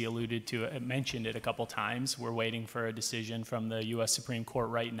 Casey alluded to it, mentioned it a couple times. We're waiting for a decision from the U.S. Supreme Court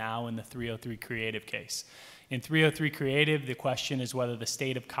right now in the 303 Creative case. In 303 Creative, the question is whether the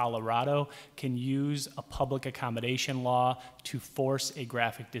state of Colorado can use a public accommodation law to force a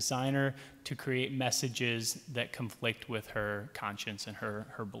graphic designer to create messages that conflict with her conscience and her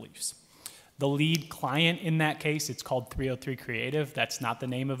beliefs. The lead client in that case, it's called 303 Creative. That's not the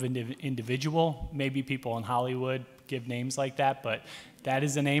name of an individual. Maybe people in Hollywood give names like that, but that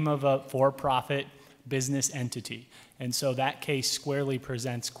is the name of a for-profit business entity. And so that case squarely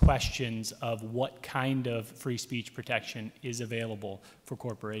presents questions of what kind of free speech protection is available for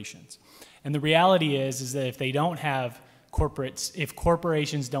corporations. And the reality is that if they don't have if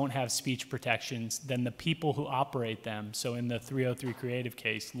corporations don't have speech protections, then the people who operate them, so in the 303 Creative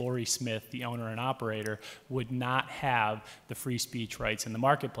case, Lori Smith, the owner and operator, would not have the free speech rights in the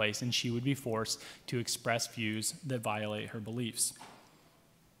marketplace, and she would be forced to express views that violate her beliefs.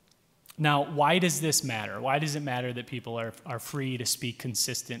 Now, why does this matter? Why does it matter that people are free to speak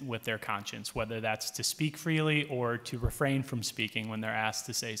consistent with their conscience, whether that's to speak freely or to refrain from speaking when they're asked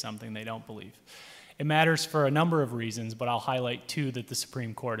to say something they don't believe? It matters for a number of reasons, but I'll highlight two that the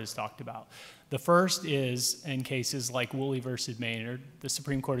Supreme Court has talked about. The first is, in cases like Woolley versus Maynard, the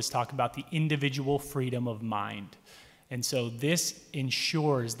Supreme Court has talked about the individual freedom of mind. And so this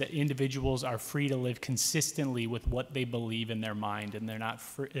ensures that individuals are free to live consistently with what they believe in their mind, and they're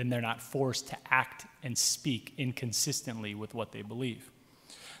not forced to act and speak inconsistently with what they believe.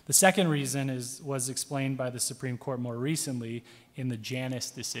 The second reason was explained by the Supreme Court more recently in the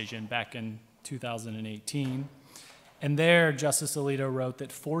Janus decision back in 2018. And there, Justice Alito wrote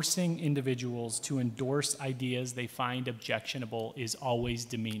that forcing individuals to endorse ideas they find objectionable is always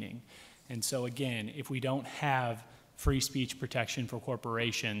demeaning. And so again, if we don't have free speech protection for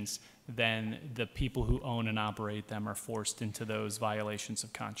corporations, then the people who own and operate them are forced into those violations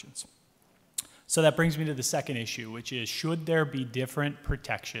of conscience. So that brings me to the second issue, which is, should there be different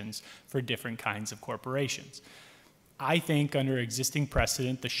protections for different kinds of corporations? I think under existing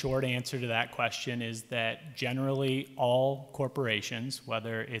precedent, the short answer to that question is that generally all corporations,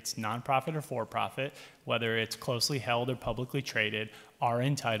 whether it's nonprofit or for-profit, whether it's closely held or publicly traded, are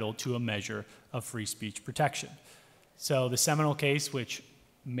entitled to a measure of free speech protection. So the seminal case, which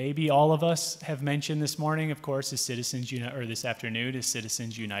maybe all of us have mentioned this morning, of course, is this afternoon, is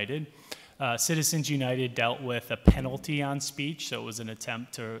Citizens United. Citizens United dealt with a penalty on speech, so it was an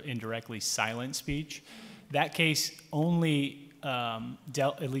attempt to indirectly silence speech. That case only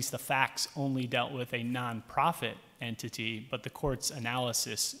at least the facts only dealt with a nonprofit entity, but the court's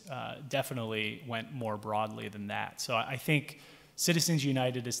analysis definitely went more broadly than that. So I think Citizens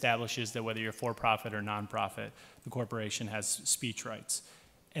United establishes that whether you're for-profit or nonprofit, the corporation has speech rights.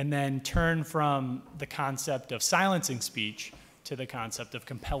 And then turn from the concept of silencing speech to the concept of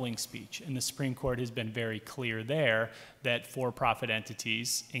compelling speech. And the Supreme Court has been very clear there that for-profit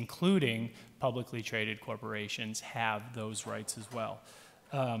entities, including publicly traded corporations, have those rights as well.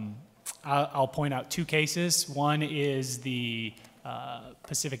 I'll point out two cases. One is the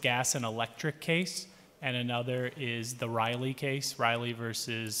Pacific Gas and Electric case, and another is the Riley case, Riley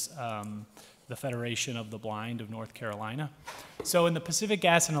versus the Federation of the Blind of North Carolina. So in the Pacific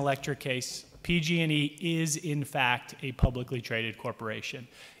Gas and Electric case, PG&E is in fact a publicly traded corporation.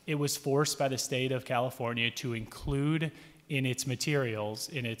 It was forced by the state of California to include in its materials,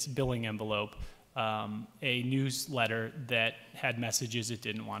 in its billing envelope, a newsletter that had messages it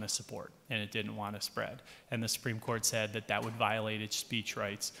didn't want to support and it didn't want to spread. And the Supreme Court said that that would violate its speech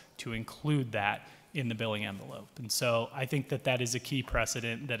rights to include that in the billing envelope. And so I think that that is a key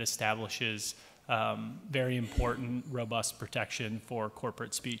precedent that establishes very important, robust protection for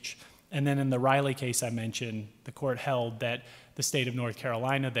corporate speech. And then in the Riley case I mentioned, the court held that the state of North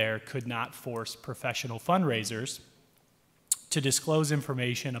Carolina there could not force professional fundraisers to disclose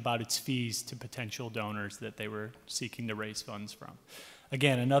information about its fees to potential donors that they were seeking to raise funds from.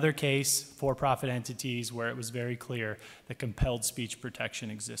 Again, another case, for-profit entities, where it was very clear that compelled speech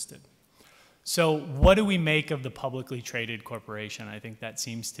protection existed. So what do we make of the publicly traded corporation? I think that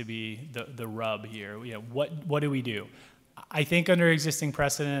seems to be the rub here. You know, what do we do? I think under existing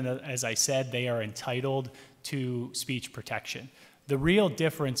precedent, as I said, they are entitled to speech protection. The real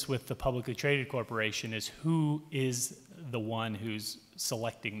difference with the publicly traded corporation is who is the one who's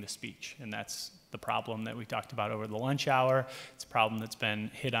selecting the speech, and that's the problem that we talked about over the lunch hour. It's a problem that's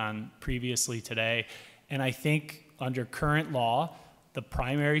been hit on previously today, and I think under current law, the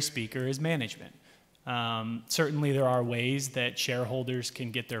primary speaker is management. Certainly there are ways that shareholders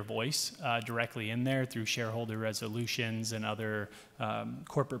can get their voice directly in there through shareholder resolutions and other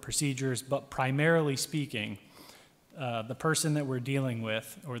corporate procedures, but primarily speaking, the person that we're dealing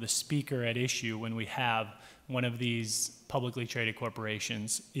with, or the speaker at issue when we have one of these publicly traded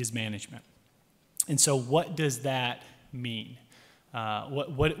corporations, is management. And so what does that mean?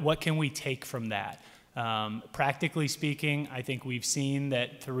 What can we take from that? Practically speaking, I think we've seen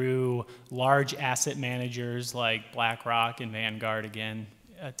that through large asset managers like BlackRock and Vanguard, again,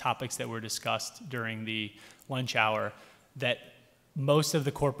 topics that were discussed during the lunch hour, that most of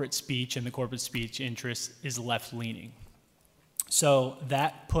the corporate speech and the corporate speech interest is left-leaning. So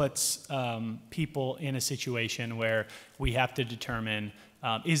that puts people in a situation where we have to determine,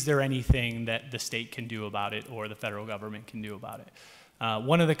 is there anything that the state can do about it or the federal government can do about it?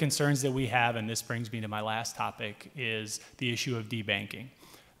 One of the concerns that we have, and this brings me to my last topic, is the issue of debanking.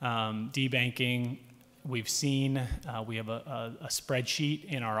 Debanking we've seen, we have a spreadsheet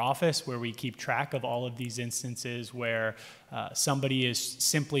in our office where we keep track of all of these instances where somebody is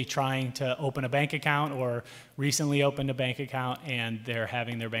simply trying to open a bank account or recently opened a bank account and they're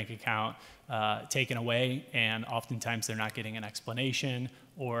having their bank account taken away, and oftentimes they're not getting an explanation,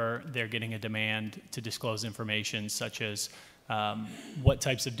 or they're getting a demand to disclose information such as what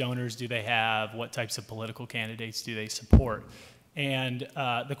types of donors do they have, what types of political candidates do they support. And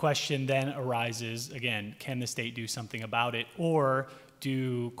the question then arises, again, can the state do something about it, or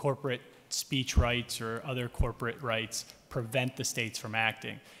do corporate speech rights or other corporate rights prevent the states from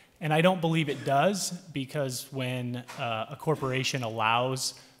acting? And I don't believe it does, because when a corporation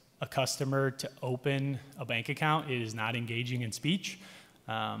allows a customer to open a bank account, it is not engaging in speech.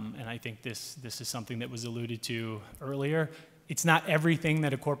 And I think this is something that was alluded to earlier. It's not everything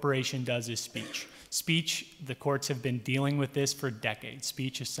that a corporation does is speech. Speech, the courts have been dealing with this for decades.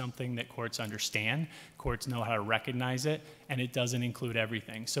 Speech is something that courts understand, courts know how to recognize it, and it doesn't include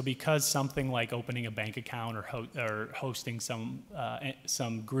everything. So because something like opening a bank account or hosting some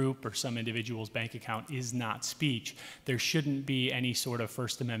group or some individual's bank account is not speech, there shouldn't be any sort of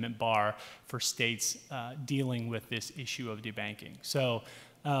First Amendment bar for states dealing with this issue of debanking. So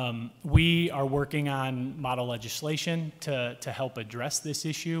we are working on model legislation to help address this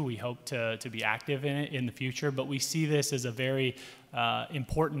issue. We hope to be active in it in the future, but we see this as a very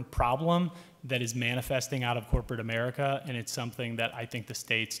important problem that is manifesting out of corporate America, and it's something that I think the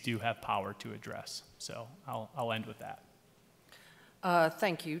states do have power to address. So I'll end with that.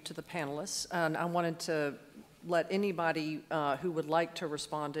 Thank you to the panelists. And I wanted to let anybody who would like to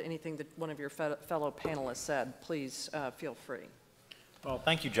respond to anything that one of your fellow panelists said, please feel free. Well,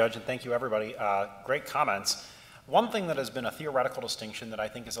 thank you, Judge, and thank you, everybody. Great comments. One thing that has been a theoretical distinction that I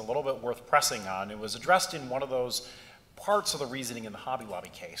think is a little bit worth pressing on, it was addressed in one of those parts of the reasoning in the Hobby Lobby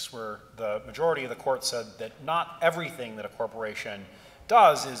case, where the majority of the court said that not everything that a corporation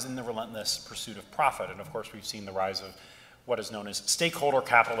does is in the relentless pursuit of profit. And of course, we've seen the rise of what is known as stakeholder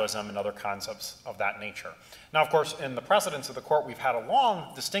capitalism and other concepts of that nature. Now, of course, in the precedents of the court, we've had a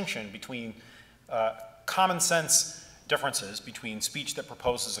long distinction between common sense differences between speech that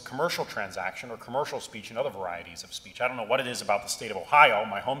proposes a commercial transaction or commercial speech and other varieties of speech. I don't know what it is about the state of Ohio,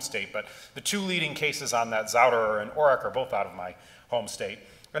 my home state, but the two leading cases on that, Zauderer and Orrick, are both out of my home state.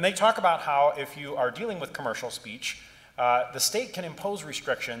 And they talk about how if you are dealing with commercial speech, the state can impose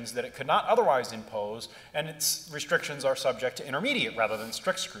restrictions that it could not otherwise impose, and its restrictions are subject to intermediate rather than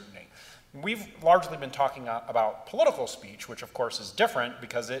strict scrutiny. We've largely been talking about political speech, which of course is different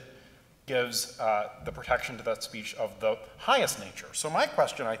because it gives the protection to that speech of the highest nature. So my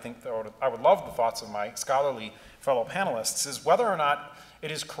question, I think, though, I would love the thoughts of my scholarly fellow panelists, is whether or not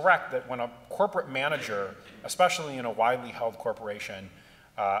it is correct that when a corporate manager, especially in a widely held corporation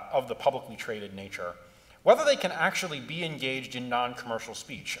of the publicly traded nature, whether they can actually be engaged in non-commercial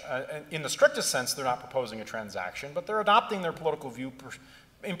speech. In the strictest sense, they're not proposing a transaction, but they're adopting their political view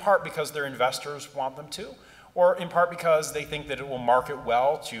in part because their investors want them to, or in part because they think that it will market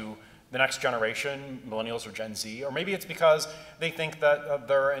well to the next generation, millennials or Gen Z, or maybe it's because they think that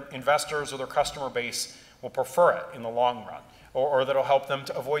their investors or their customer base will prefer it in the long run, or that it'll help them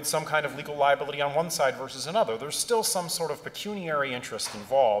to avoid some kind of legal liability on one side versus another. There's still some sort of pecuniary interest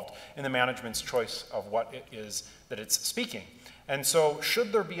involved in the management's choice of what it is that it's speaking. And so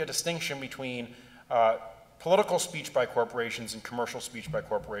should there be a distinction between political speech by corporations and commercial speech by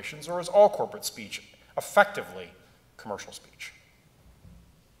corporations, or is all corporate speech effectively commercial speech?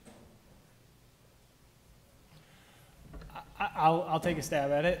 I'll take a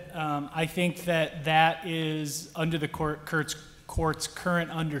stab at it. I think that is under the court's current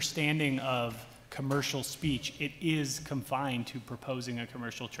understanding of commercial speech. It is confined to proposing a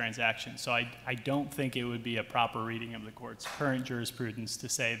commercial transaction. So I don't think it would be a proper reading of the court's current jurisprudence to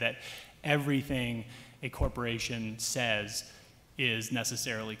say that everything a corporation says is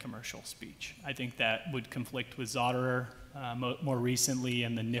necessarily commercial speech. I think that would conflict with Zauderer. More recently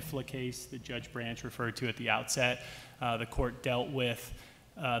in the NIFLA case that Judge Branch referred to at the outset, the court dealt with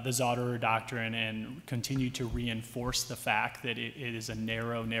the Zauderer doctrine and continued to reinforce the fact that it is a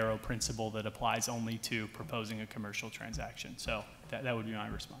narrow principle that applies only to proposing a commercial transaction. So that would be my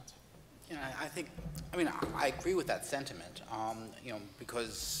response. Yeah, I agree with that sentiment,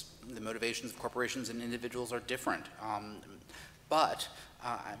 because the motivations of corporations and individuals are different. But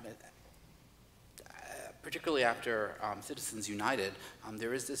particularly after Citizens United,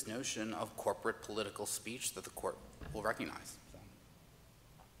 there is this notion of corporate political speech that the court will recognize. So.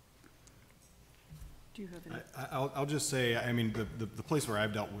 Do you have any? I'll just say, the place where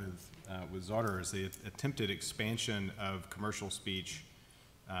I've dealt with Zauderer is the attempted expansion of commercial speech,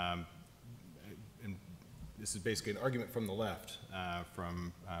 and this is basically an argument from the left,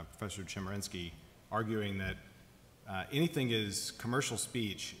 from Professor Chemerinsky, arguing that anything is commercial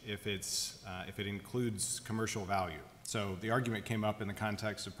speech if it includes commercial value. So the argument came up in the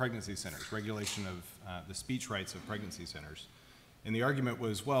context of pregnancy centers, regulation of the speech rights of pregnancy centers. And the argument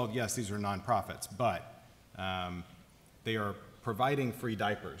was, well, yes, these are nonprofits, but they are providing free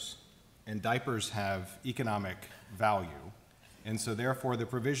diapers, and diapers have economic value. And so therefore, the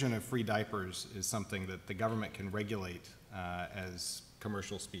provision of free diapers is something that the government can regulate as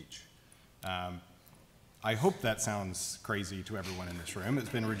commercial speech. I hope that sounds crazy to everyone in this room. It's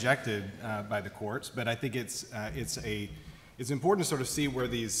been rejected by the courts, but I think it's important to sort of see where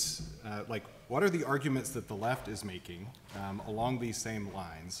these, like, what are the arguments that the left is making along these same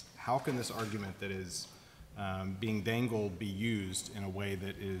lines? How can this argument that is being dangled be used in a way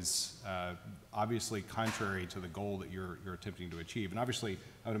that is obviously contrary to the goal that you're attempting to achieve? And obviously,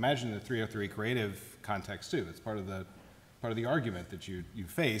 I would imagine in the 303 creative context too, that's part of the argument that you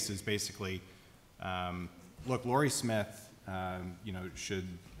face is basically, look, Lori Smith, should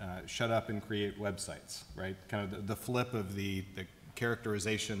shut up and create websites, right? Kind of the flip of the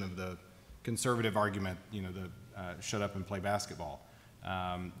characterization of the conservative argument, the shut up and play basketball.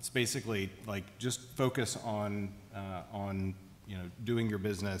 It's basically like just focus on doing your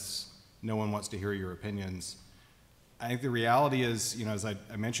business. No one wants to hear your opinions. I think the reality is, as I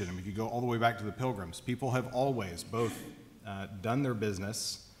mentioned, if you go all the way back to the Pilgrims, people have always both done their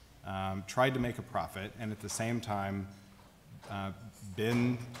business, tried to make a profit, and at the same time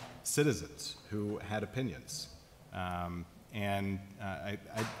been citizens who had opinions. And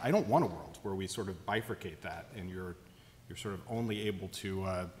I don't want a world where we sort of bifurcate that and you're sort of only able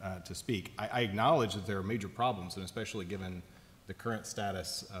to speak. I acknowledge that there are major problems, and especially given the current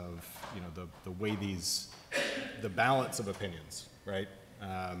status of the way the balance of opinions, right?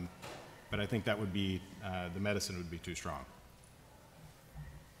 But I think that would be the medicine would be too strong.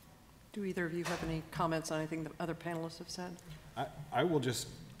 Do either of you have any comments on anything that other panelists have said? I will just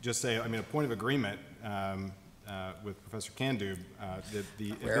say, I mean, a point of agreement with Professor Candeub, that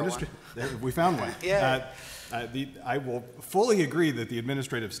the we found one. Yeah. I will fully agree that the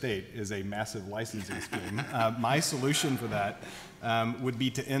administrative state is a massive licensing scheme. My solution for that would be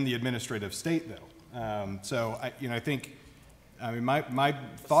to end the administrative state, though. So I think. I mean, my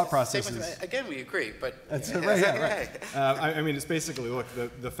thought process is... Again, we agree, but... That's right, yeah, right. I mean, it's basically, look,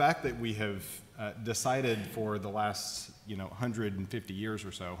 the fact that we have decided for the last, 150 years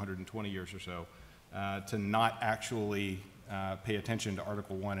or so, 120 years or so, to not actually pay attention to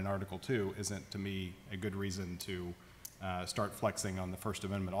Article 1 and Article 2 isn't, to me, a good reason to start flexing on the First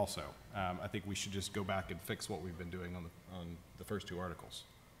Amendment also. I think we should just go back and fix what we've been doing on the first two articles.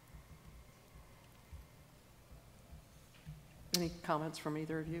 Any comments from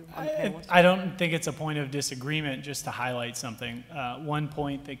either of you on the panelists? I don't think it's a point of disagreement, just to highlight something. One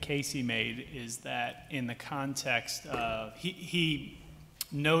point that Casey made is that in the context of, he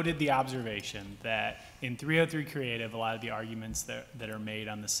noted the observation that in 303 Creative, a lot of the arguments that are made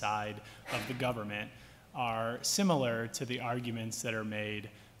on the side of the government are similar to the arguments that are made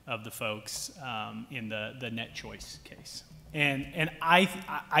of the folks in the net choice case. And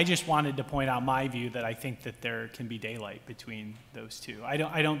I just wanted to point out my view that I think that there can be daylight between those two.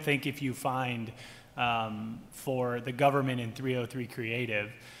 I don't think if you find for the government in 303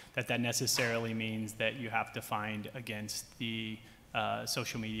 Creative that necessarily means that you have to find against the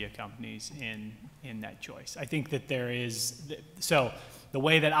social media companies in that choice. I think that there is, so the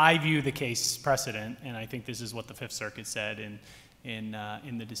way that I view the case precedent, and I think this is what the Fifth Circuit said in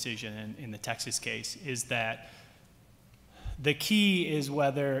the decision in the Texas case, is that the key is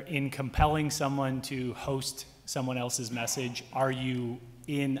whether in compelling someone to host someone else's message, are you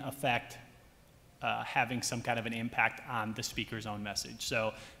in effect having some kind of an impact on the speaker's own message?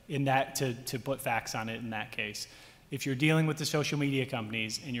 So in that, to put facts on it in that case, if you're dealing with the social media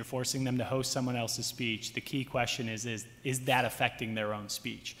companies and you're forcing them to host someone else's speech, the key question is that affecting their own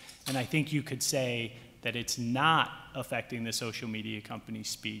speech? And I think you could say that it's not affecting the social media company's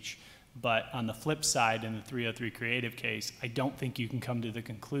speech. But on the flip side, in the 303 Creative case, I don't think you can come to the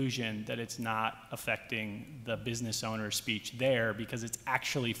conclusion that it's not affecting the business owner's speech there, because it's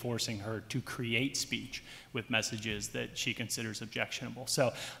actually forcing her to create speech with messages that she considers objectionable.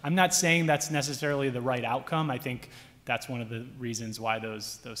 So I'm not saying that's necessarily the right outcome. I think that's one of the reasons why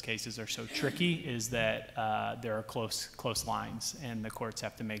those cases are so tricky, is that there are close lines, and the courts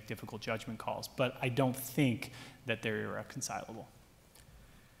have to make difficult judgment calls. But I don't think that they're irreconcilable.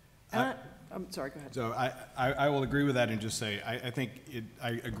 I'm sorry, go ahead. So I will agree with that and just say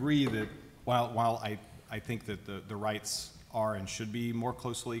I agree that while I think that the rights are and should be more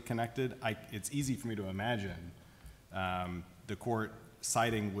closely connected. It's easy for me to imagine the court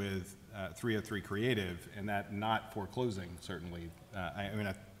siding with 303 Creative and that not foreclosing, certainly.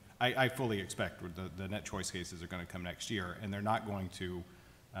 I fully expect the net choice cases are going to come next year, and they're not going to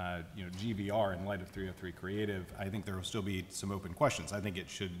GVR in light of 303 Creative. I think there will still be some open questions. I think it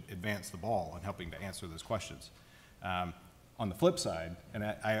should advance the ball in helping to answer those questions. On the flip side, and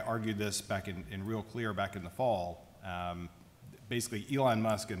I argued this back in Real Clear back in the fall, basically Elon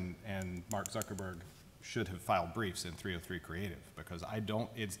Musk and Mark Zuckerberg should have filed briefs in 303 Creative, because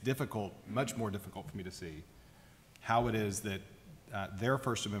it's difficult, much more difficult for me to see how it is that their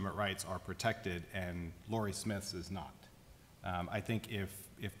First Amendment rights are protected and Lori Smith's is not. I think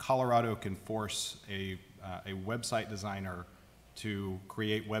if Colorado can force a website designer to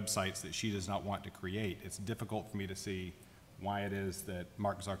create websites that she does not want to create, it's difficult for me to see why it is that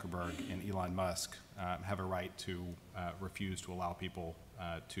Mark Zuckerberg and Elon Musk have a right to refuse to allow people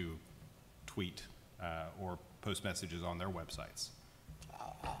to tweet or post messages on their websites.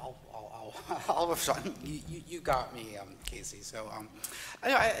 I'll respond. You got me, Casey. So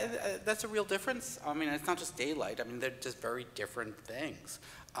that's a real difference. I mean, it's not just daylight. I mean, they're just very different things.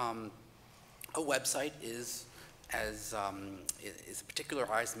 A website is a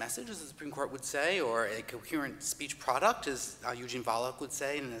particularized message, as the Supreme Court would say, or a coherent speech product, as Eugene Volokh would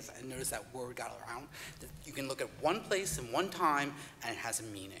say, and as I noticed that word got around. That you can look at one place and one time, and it has a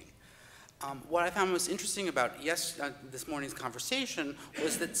meaning. What I found most interesting about this morning's conversation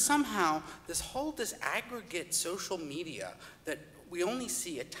was that somehow this aggregate social media that we only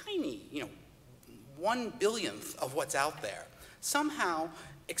see a tiny, 1/1000th of what's out there, somehow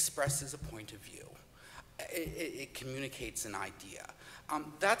expresses a point of view. It communicates an idea.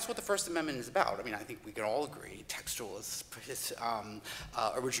 That's what the First Amendment is about. I mean, I think we can all agree, textualist,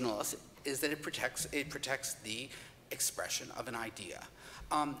 originalist, is that it protects the expression of an idea.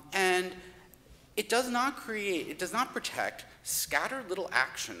 And it does not protect scattered little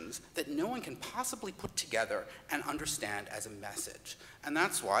actions that no one can possibly put together and understand as a message. And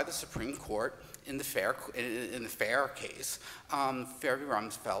that's why the Supreme Court, in the Fair case, Fair v.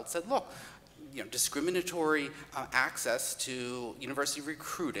 Rumsfeld, said, look, discriminatory access to university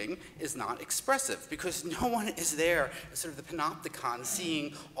recruiting is not expressive, because no one is there, sort of the panopticon,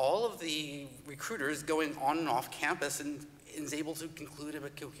 seeing all of the recruiters going on and off campus and is able to conclude a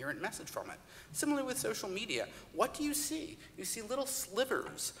coherent message from it. Similarly with social media, what do you see? You see little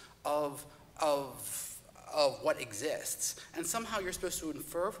slivers of what exists, and somehow you're supposed to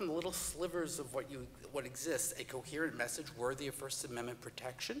infer from the little slivers of what exists a coherent message worthy of First Amendment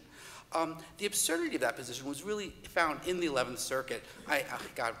protection. The absurdity of that position was really found in the 11th Circuit.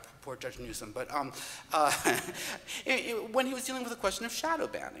 God, poor Judge Newsom, but when he was dealing with the question of shadow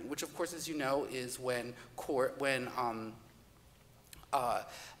banning, which of course, as you know, is when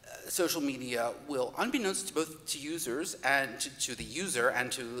social media will, unbeknownst to both to users and to the user and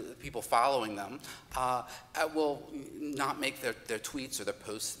to people following them, will not make their tweets or their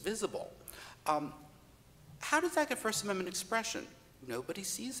posts visible. How does that get First Amendment expression? Nobody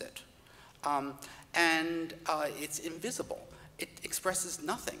sees it. And it's invisible. It expresses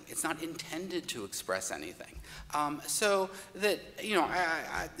nothing. It's not intended to express anything. So that,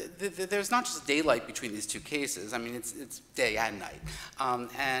 there's not just daylight between these two cases. I mean, it's day and night.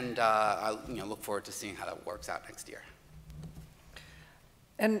 I look forward to seeing how that works out next year.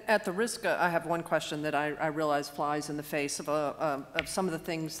 And at the risk, I have one question that I realize flies in the face of some of the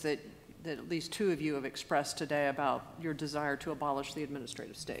things that at least two of you have expressed today about your desire to abolish the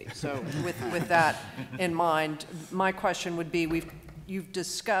administrative state. So with that in mind, my question would be, you've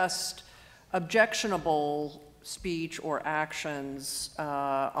discussed objectionable speech or actions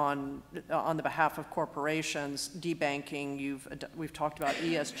on the behalf of corporations, debanking, we've talked about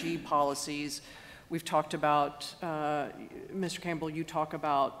ESG policies, we've talked about, Mr. Campbell, you talk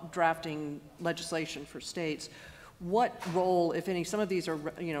about drafting legislation for states. What role, if any, some of these are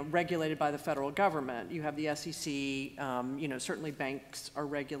regulated by the federal government. You have the SEC, certainly banks are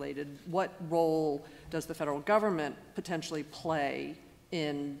regulated. What role does the federal government potentially play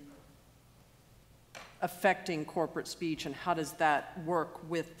in affecting corporate speech, and how does that work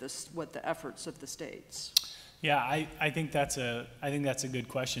with the efforts of the states? Yeah, I think that's a good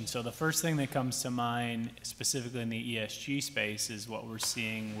question. So the first thing that comes to mind, specifically in the ESG space, is what we're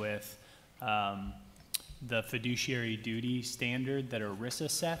seeing with the fiduciary duty standard that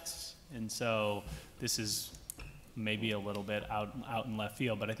ERISA sets. And so this is maybe a little bit out in left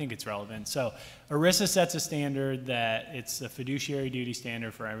field, but I think it's relevant. So ERISA sets a standard that it's a fiduciary duty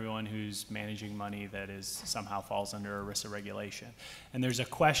standard for everyone who's managing money that somehow falls under ERISA regulation. And there's a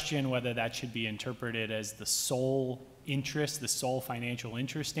question whether that should be interpreted as the sole interest, the sole financial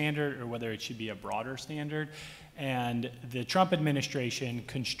interest standard, or whether it should be a broader standard. And the Trump administration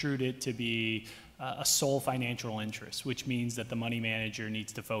construed it to be a sole financial interest, which means that the money manager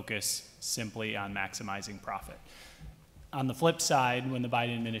needs to focus simply on maximizing profit. On the flip side, when the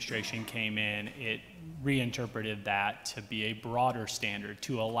Biden administration came in, it reinterpreted that to be a broader standard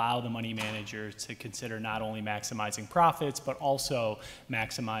to allow the money manager to consider not only maximizing profits, but also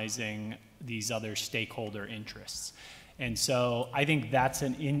maximizing these other stakeholder interests. And so I think that's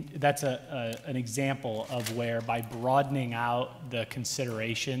an example of where, by broadening out the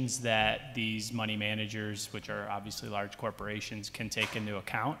considerations that these money managers, which are obviously large corporations, can take into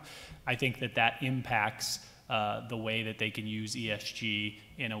account, I think that impacts the way that they can use ESG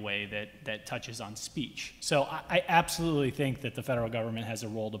in a way that touches on speech. So I absolutely think that the federal government has a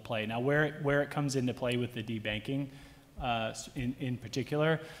role to play. Now, where it comes into play with the debanking in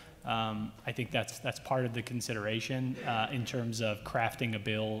particular, I think that's part of the consideration in terms of crafting a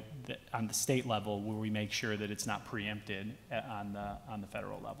bill on the state level where we make sure that it's not preempted on the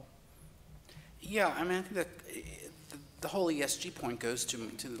federal level. Yeah, I mean, I think that the whole ESG point goes to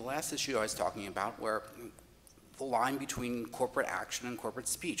the last issue I was talking about, where the line between corporate action and corporate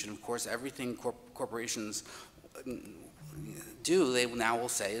speech, and of course everything corporations do, they now will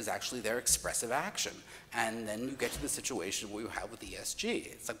say is actually their expressive action. And then you get to the situation where you have with ESG.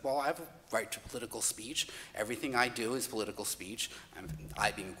 It's like, well, I have a right to political speech. Everything I do is political speech,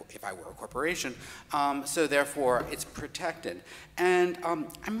 I being, if I were a corporation. So therefore, it's protected. And I'm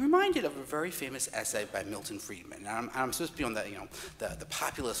reminded of a very famous essay by Milton Friedman. And I'm supposed to be on the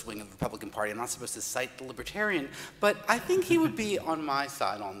populist wing of the Republican Party. I'm not supposed to cite the libertarian, but I think he would be on my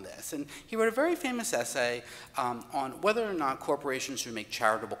side on this. And he wrote a very famous essay on whether or not corporations should make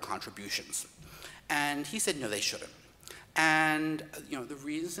charitable contributions. And he said, no, they shouldn't. And the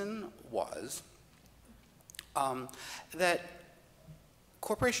reason was that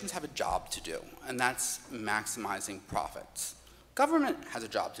corporations have a job to do, and that's maximizing profits. Government has a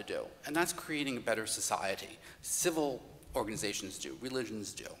job to do, and that's creating a better society. Civil organizations do,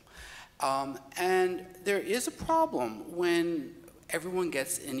 religions do. And there is a problem when everyone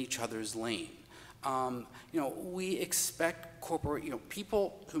gets in each other's lane. We expect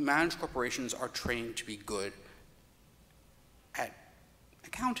people who manage corporations are trained to be good at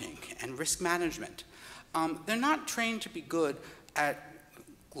accounting and risk management. They're not trained to be good at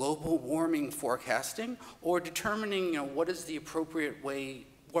global warming forecasting or determining, what is the appropriate way,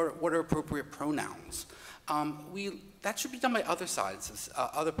 what are appropriate pronouns. That should be done by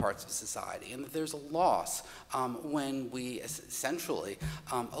other parts of society, and there's a loss when we essentially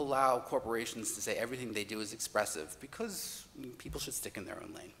allow corporations to say everything they do is expressive, because people should stick in their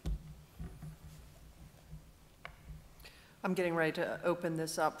own lane. I'm getting ready to open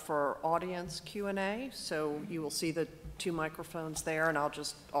this up for audience Q&A, so you will see the 2 microphones there, and I'll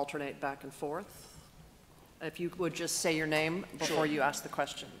just alternate back and forth. If you would just say your name before you ask the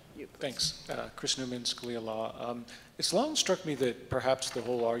question. Thanks. Chris Newman, Scalia Law. It's long struck me that perhaps the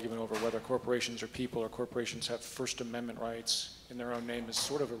whole argument over whether corporations are people or corporations have First Amendment rights in their own name is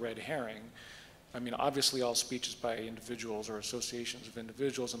sort of a red herring. I mean, obviously all speech is by individuals or associations of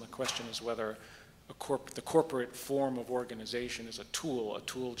individuals, and the question is whether the corporate form of organization is a tool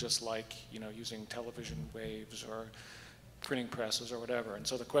just like, using television waves or printing presses or whatever. And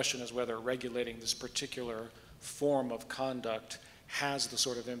so the question is whether regulating this particular form of conduct has the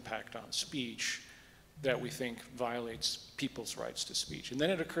sort of impact on speech that we think violates people's rights to speech. And then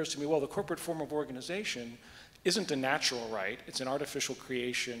it occurs to me, well, the corporate form of organization isn't a natural right. It's an artificial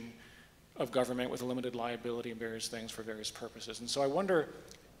creation of government with a limited liability and various things for various purposes. And so I wonder,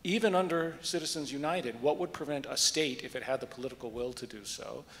 even under Citizens United, what would prevent a state, if it had the political will to do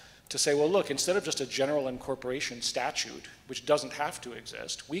so, to say, well, look, instead of just a general incorporation statute, which doesn't have to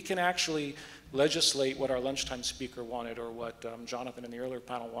exist, we can actually legislate what our lunchtime speaker wanted, or what Jonathan in the earlier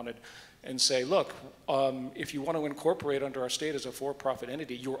panel wanted, and say, look, if you want to incorporate under our state as a for-profit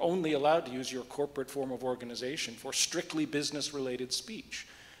entity, you're only allowed to use your corporate form of organization for strictly business-related speech.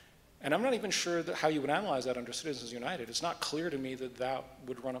 And I'm not even sure how you would analyze that under Citizens United. It's not clear to me that that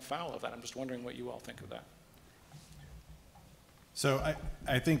would run afoul of that. I'm just wondering what you all think of that. So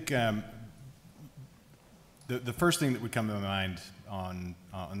I think the first thing that would come to my mind on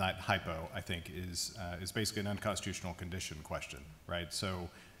that hypo, I think, is basically an unconstitutional condition question, right? So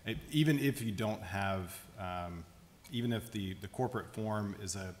even if you don't have, even if the corporate form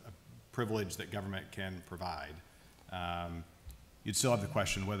is a privilege that government can provide, you'd still have the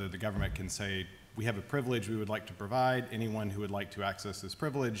question whether the government can say, we have a privilege we would like to provide. Anyone who would like to access this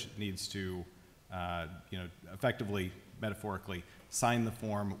privilege needs to, effectively metaphorically, sign the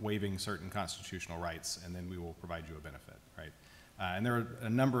form waiving certain constitutional rights, and then we will provide you a benefit, right? And there are a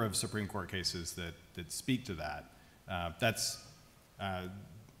number of Supreme Court cases that speak to that. That's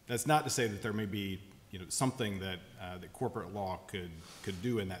not to say that there may be something that corporate law could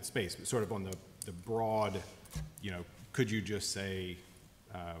do in that space, but sort of on the broad, could you just say,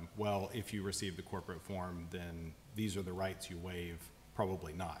 well, if you receive the corporate form, then these are the rights you waive?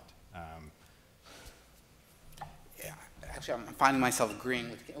 Probably not. Yeah, actually, I'm finding myself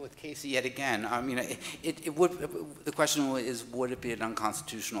agreeing with Casey yet again. I mean, it would. The question is, would it be an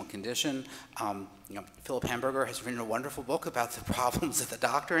unconstitutional condition? Philip Hamburger has written a wonderful book about the problems of the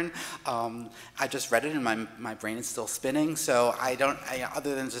doctrine. I just read it, and my brain is still spinning. So I don't.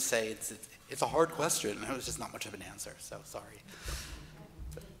 Other than just say it's a hard question. It was just not much of an answer. So sorry.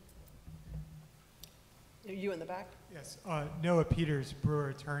 You in the back? Yes, Noah Peters, Brewer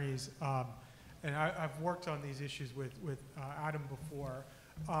Attorneys, and I've worked on these issues with Adam before,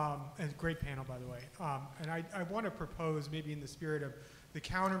 and great panel, by the way. And I want to propose, maybe in the spirit of the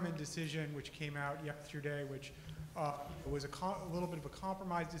Counterman decision, which came out yesterday, which was a little bit of a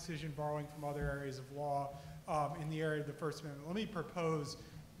compromise decision, borrowing from other areas of law in the area of the First Amendment. Let me propose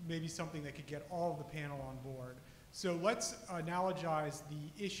maybe something that could get all of the panel on board. So let's analogize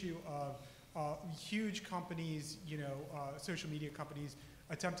the issue of huge companies, social media companies,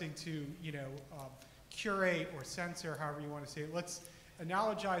 attempting to, curate or censor, however you want to say it. Let's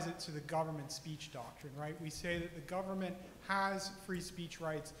analogize it to the government speech doctrine, right? We say that the government has free speech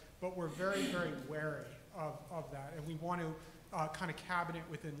rights, but we're very, very wary of that, and we want to kind of cabinet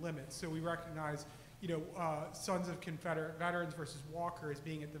within limits. So we recognize, Sons of Confederate Veterans versus Walker as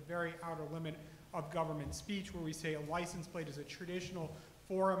being at the very outer limit of government speech, where we say a license plate is a traditional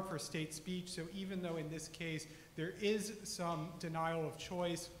forum for state speech. So even though in this case there is some denial of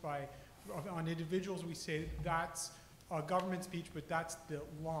choice on individuals, we say that's government speech, but that's the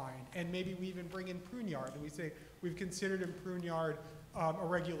line. And maybe we even bring in Pruneyard, and we say we've considered in Pruneyard a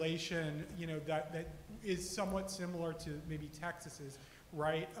regulation, that is somewhat similar to maybe Texas's,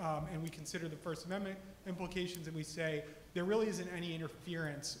 right? And we consider the First Amendment implications, and we say there really isn't any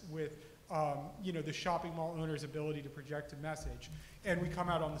interference with the shopping mall owner's ability to project a message. And we come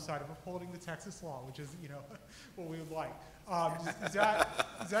out on the side of upholding the Texas law, which is, what we would like. Does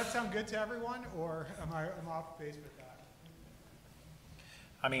that sound good to everyone, or am I off base with that?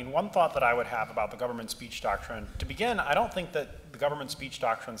 I mean, one thought that I would have about the government speech doctrine, to begin, I don't think that the government speech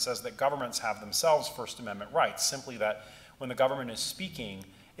doctrine says that governments have themselves First Amendment rights, simply that when the government is speaking,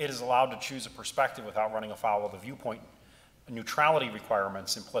 it is allowed to choose a perspective without running afoul of the viewpoint neutrality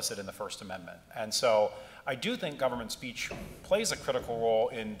requirements implicit in the First Amendment. And so I do think government speech plays a critical role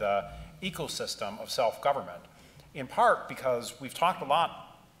in the ecosystem of self-government, in part because we've talked a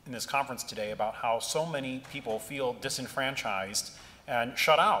lot in this conference today about how so many people feel disenfranchised and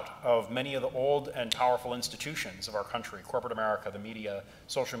shut out of many of the old and powerful institutions of our country, corporate America, the media,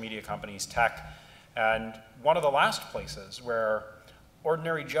 social media companies, tech. And one of the last places where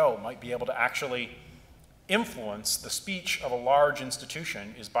ordinary Joe might be able to actually influence the speech of a large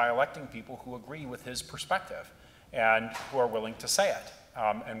institution is by electing people who agree with his perspective and who are willing to say it,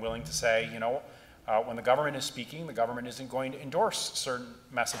 and willing to say, when the government is speaking, the government isn't going to endorse certain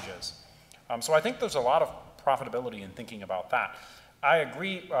messages. So I think there's a lot of profitability in thinking about that. I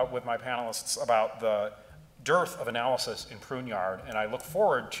agree with my panelists about the dearth of analysis in Pruneyard, and I look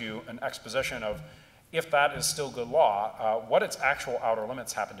forward to an exposition of, if that is still good law, what its actual outer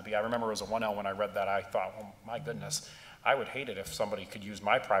limits happen to be. I remember as a 1L when I read that, I thought, well, my goodness, I would hate it if somebody could use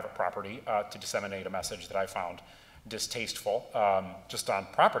my private property to disseminate a message that I found distasteful, just on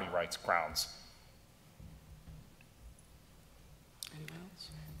property rights grounds. Anyone else?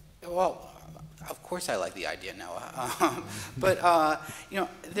 Well, of course I like the idea, Noah. But,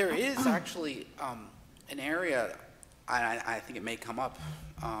 there is actually an area, I think it may come up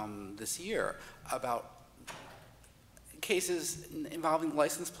this year, about cases involving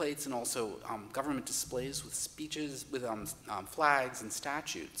license plates and also government displays with speeches, with flags and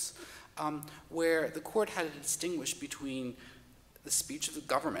statutes, where the court had to distinguish between the speech of the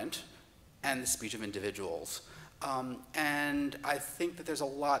government and the speech of individuals. And I think that there's a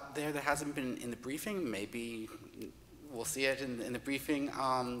lot there that hasn't been in the briefing. Maybe we'll see it in the briefing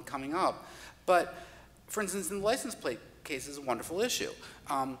coming up. But for instance, in the license plate case is a wonderful issue.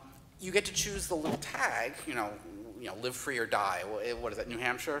 You get to choose the little tag, live free or die. What is that, New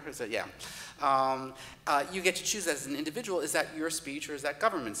Hampshire? Is it, yeah. You get to choose as an individual, is that your speech or is that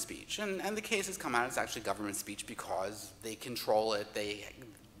government speech? And the case has come out as actually government speech because they control it, they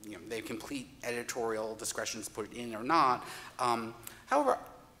have complete editorial discretion to put it in or not. However,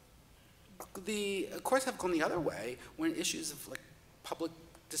 the courts have gone the other way when issues of like public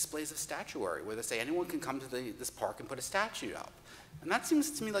displays of statuary, where they say anyone can come to this park and put a statue up. And that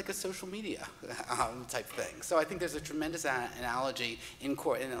seems to me like a social media type thing. So I think there's a tremendous analogy in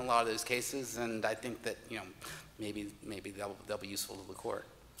court in a lot of those cases, and I think that, you know, maybe they'll be useful to the court.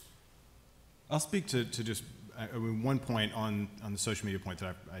 I'll speak to just one point on the social media point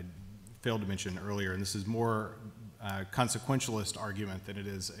that I failed to mention earlier, and this is more consequentialist argument than it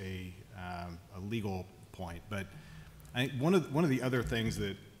is a legal point. But I think one of the other things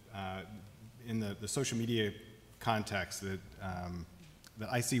that in the social media context that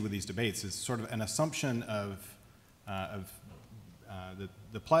I see with these debates is sort of an assumption of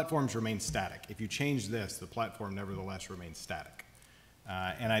the platforms remain static. If you change this, the platform nevertheless remains static.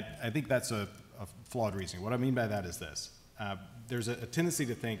 And I think that's a flawed reasoning. What I mean by that is this. There's a tendency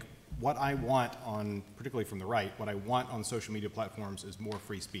to think what I want on, particularly from the right, what I want on social media platforms is more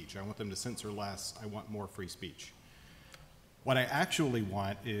free speech. I want them to censor less. I want more free speech. What I actually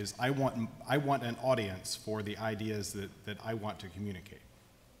want is I want an audience for the ideas that I want to communicate.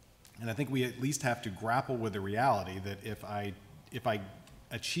 And I think we at least have to grapple with the reality that if I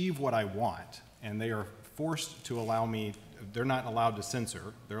achieve what I want and they are forced to allow me, they're not allowed to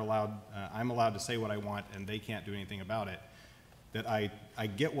censor, I'm allowed to say what I want and they can't do anything about it, that I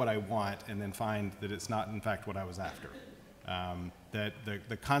get what I want and then find that it's not in fact what I was after. That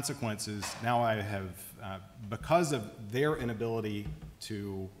the consequences, now I have, because of their inability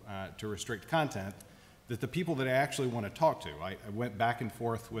to restrict content, that the people that I actually want to talk to, I went back and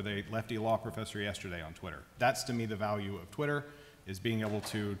forth with a lefty law professor yesterday on Twitter. That's to me the value of Twitter, is being able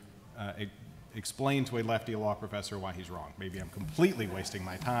to explain to a lefty law professor why he's wrong. Maybe I'm completely wasting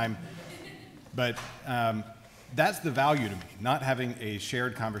my time, but that's the value to me, not having a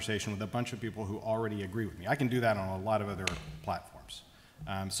shared conversation with a bunch of people who already agree with me. I can do that on a lot of other platforms.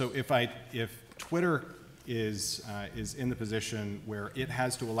 So if Twitter is in the position where it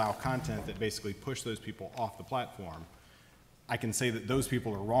has to allow content that basically push those people off the platform, I can say that those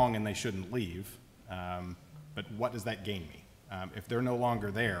people are wrong and they shouldn't leave, but what does that gain me? If they're no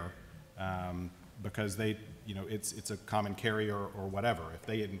longer there, because they, you know, it's a common carrier or whatever, if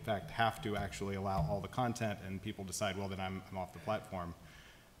they in fact have to actually allow all the content and people decide, well, then I'm off the platform,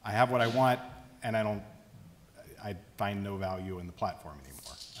 I have what I want and I find no value in the platform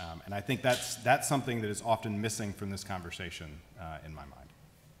anymore. And I think that's something that is often missing from this conversation in my mind.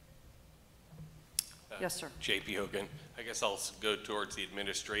 Yes, sir. J.P. Hogan. I guess I'll go towards the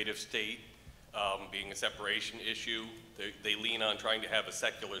administrative state being a separation issue. They lean on trying to have a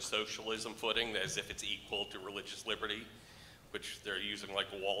secular socialism footing as if it's equal to religious liberty, which they're using like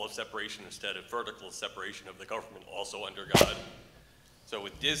a wall of separation instead of vertical separation of the government also under God. So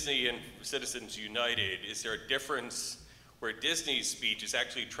with Disney and Citizens United, is there a difference where Disney's speech is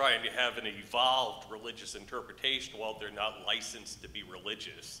actually trying to have an evolved religious interpretation while they're not licensed to be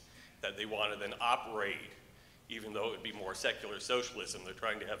religious, that they want to then operate, even though it would be more secular socialism? They're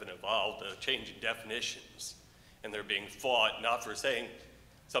trying to have an evolved change in definitions, and they're being fought not for saying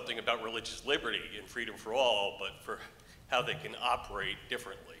something about religious liberty and freedom for all, but for how they can operate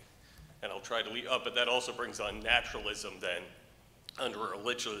differently. And I'll try to leave up, but that also brings on naturalism then, under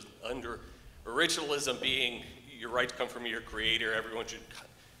originalism being your rights come from your creator. Everyone should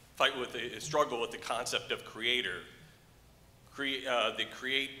struggle with the concept of creator. The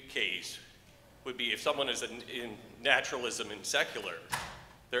create case would be if someone is in naturalism and secular,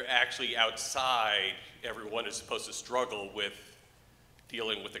 they're actually outside. Everyone is supposed to struggle with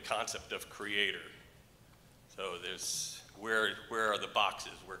dealing with the concept of creator. So there's, where are the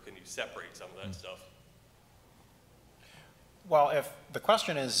boxes? Where can you separate some of that stuff? Well, if the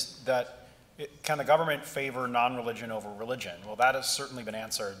question is that can the government favor non-religion over religion? Well, that has certainly been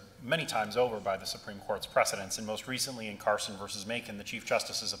answered many times over by the Supreme Court's precedents, and most recently in Carson versus Macon, the Chief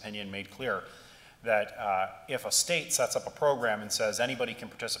Justice's opinion made clear that if a state sets up a program and says anybody can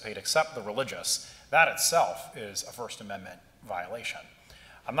participate except the religious, that itself is a First Amendment violation.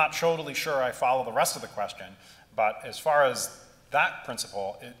 I'm not totally sure I follow the rest of the question, but as far as that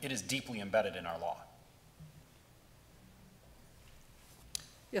principle, it is deeply embedded in our law.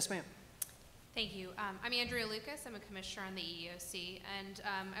 Yes, ma'am. Thank you. I'm Andrea Lucas. I'm a commissioner on the EEOC, and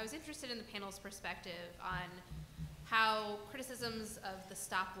I was interested in the panel's perspective on how criticisms of the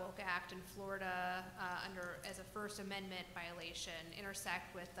Stop Woke Act in Florida as a First Amendment violation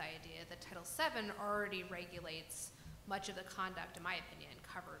intersect with the idea that Title VII already regulates much of the conduct, in my opinion,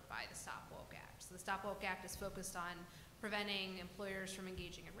 covered by the Stop Woke Act. So the Stop Woke Act is focused on preventing employers from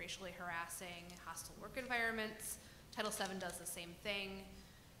engaging in racially harassing, hostile work environments. Title VII does the same thing.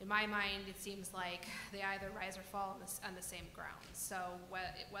 In my mind, it seems like they either rise or fall on the same ground. So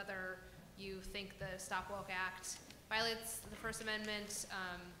whether you think the Stop Woke Act violates the First Amendment,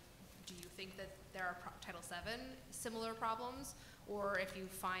 do you think that there are Title VII similar problems? Or if you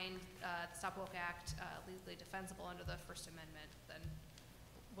find the Stop Woke Act legally defensible under the First Amendment, then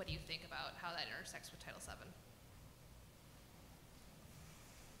what do you think about how that intersects with Title VII?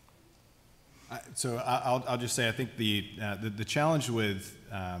 So I'll just say I think the challenge with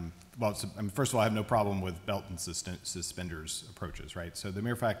well, I mean, first of all, I have no problem with belt and suspenders approaches, right? So the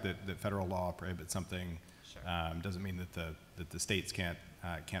mere fact that federal law prohibits something doesn't mean that the states can't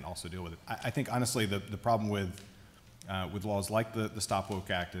also deal with it. I think honestly the problem with laws like the Stop Woke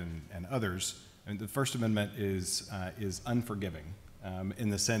Act and others, and the First Amendment is unforgiving in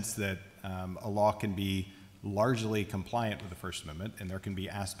the sense that a law can be largely compliant with the First Amendment, and there can be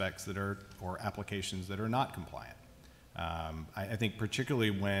aspects that are, or applications that are not compliant. I think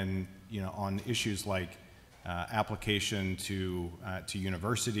particularly when, on issues like application to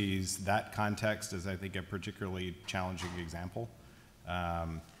universities, that context is, I think, a particularly challenging example.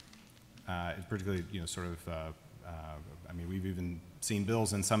 It's particularly, I mean, we've even seen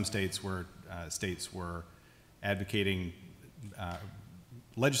bills in some states where states were advocating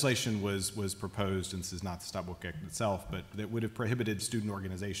legislation was proposed, and this is not the Stop Woke Act itself, but that would have prohibited student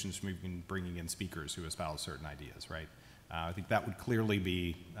organizations from even bringing in speakers who espouse certain ideas, right? I think that would clearly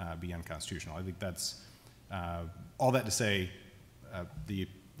be unconstitutional. I think that's, all that to say, the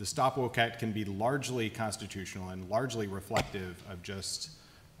Stop Woke Act can be largely constitutional and largely reflective of just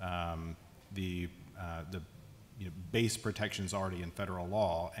the base protections already in federal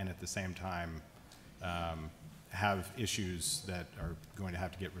law, and at the same time have issues that are going to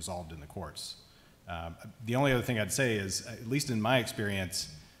have to get resolved in the courts. The only other thing I'd say is, at least in my experience,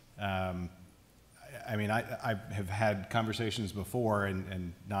 I mean, I have had conversations before,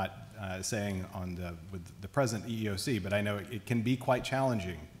 and not saying with the present EEOC, but I know it can be quite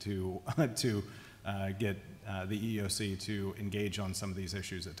challenging to get the EEOC to engage on some of these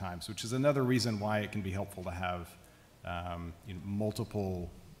issues at times, which is another reason why it can be helpful to have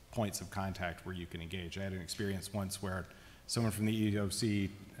multiple points of contact where you can engage. I had an experience once where someone from the EEOC,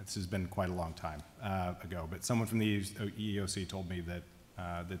 this has been quite a long time ago, but someone from the EEOC told me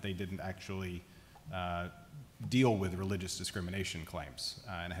that they didn't actually deal with religious discrimination claims,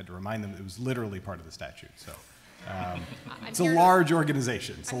 and I had to remind them that it was literally part of the statute. So it's a large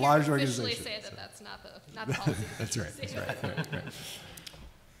organization. It's a large organization. Officially say that that's not the policy. That's right. That's right.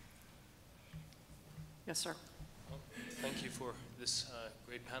 Yes, sir. Well, thank you for this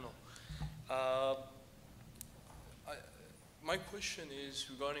great panel. My question is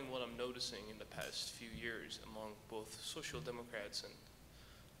regarding what I'm noticing in the past few years among both social democrats and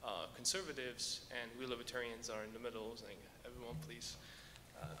conservatives, and we libertarians are in the middle, saying, everyone please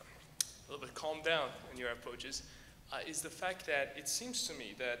a little bit calm down in your approaches, is the fact that it seems to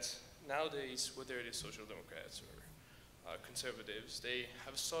me that nowadays, whether it is social democrats or conservatives, they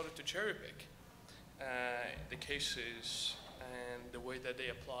have started to cherry pick the cases and the way that they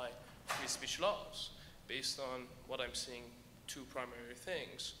apply free speech laws based on what I'm seeing, two primary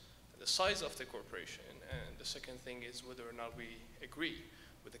things: the size of the corporation, and the second thing is whether or not we agree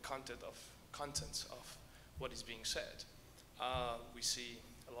with the contents of what is being said. We see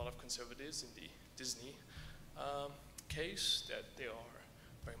a lot of conservatives in the Disney case that they are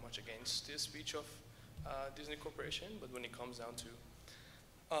very much against the speech of Disney Corporation, but when it comes down to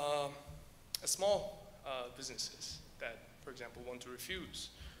small businesses that, for example, want to refuse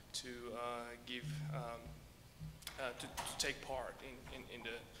to give, to take part in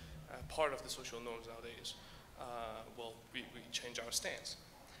the part of the social norms nowadays, well, we change our stance.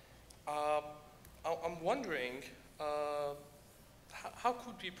 I'm wondering, how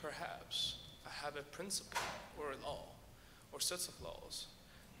could we perhaps have a principle or a law or sets of laws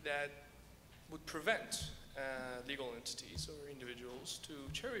that would prevent legal entities or individuals to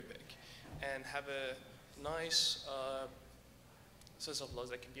cherry pick and have a nice set of laws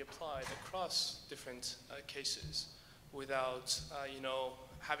that can be applied across different cases without,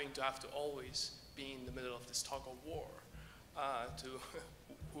 having to always be in the middle of this tug of war to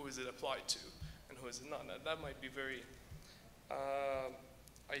who is it applied to and who is it not. Now, that might be very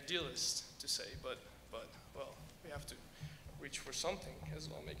idealist to say, but well, we have to reach for something as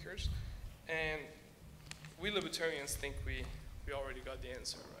lawmakers. And we libertarians think we already got the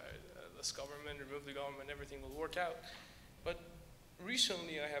answer, right? Less government, remove the government, everything will work out. But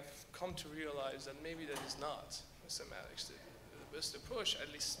recently I have come to realize that maybe that is not mathematics the best approach,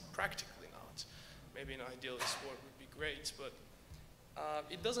 at least practically not. Maybe an idealist world would be great, but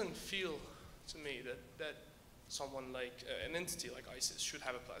it doesn't feel to me that someone like an entity like ISIS should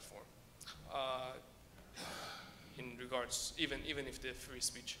have a platform in regards, even if the free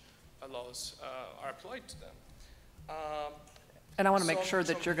speech laws are applied to them. And I want to make So- sure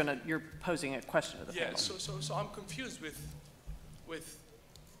so- that you're posing a question to the Yeah, panel. so I'm confused with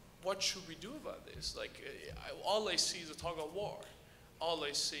what should we do about this? Like, all I see is a tug of war. All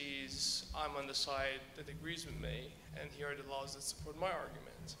I see is I'm on the side that agrees with me, and here are the laws that support my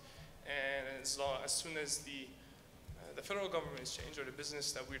argument. And as soon as the federal government has changed, or the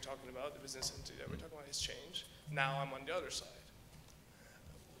business that we're talking about, the business entity that we're talking about has changed, now I'm on the other side.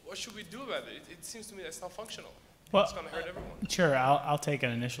 What should we do about it? It seems to me that's not functional. Well, It's going to hurt everyone. Sure, I'll take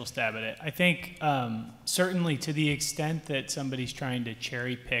an initial stab at it. I think certainly to the extent that somebody's trying to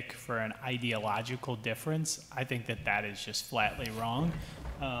cherry pick for an ideological difference, I think that that is just flatly wrong.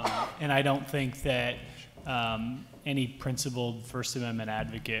 And I don't think that any principled First Amendment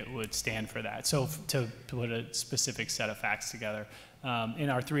advocate would stand for that. So to put a specific set of facts together, in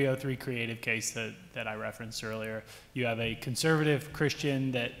our 303 creative case that I referenced earlier, you have a conservative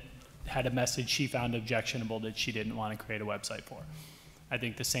Christian that had a message she found objectionable that she didn't want to create a website for. I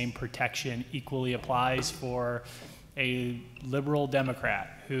think the same protection equally applies for a liberal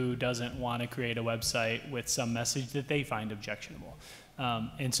Democrat who doesn't want to create a website with some message that they find objectionable.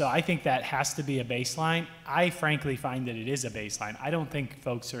 And so I think that has to be a baseline. I frankly find that it is a baseline. I don't think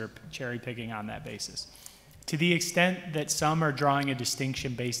folks are cherry picking on that basis. To the extent that some are drawing a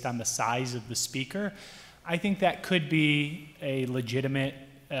distinction based on the size of the speaker, I think that could be a legitimate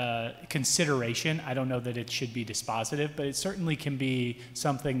consideration. I don't know that it should be dispositive, but it certainly can be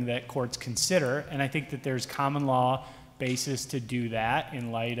something that courts consider. And I think that there's common law basis to do that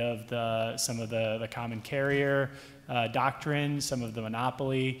in light of some of the common carrier doctrine, some of the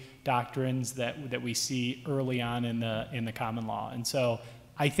monopoly doctrines that we see early on in the common law. And so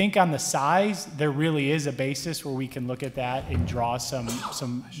I think on the size, there really is a basis where we can look at that and draw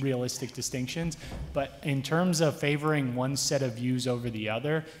some realistic distinctions. But in terms of favoring one set of views over the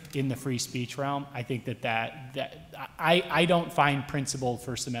other in the free speech realm, I think I don't find principled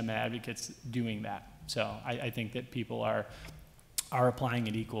First Amendment advocates doing that. So I think that people are applying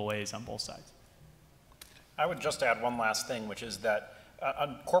it equal ways on both sides. I would just add one last thing, which is that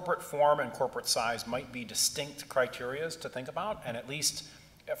corporate form and corporate size might be distinct criterias to think about, and at least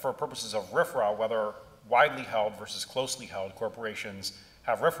for purposes of RFRA, whether widely held versus closely held corporations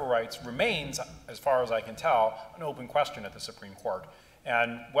have RFRA rights remains, as far as I can tell, an open question at the Supreme Court.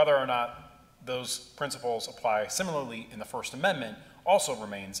 And whether or not those principles apply similarly in the First Amendment also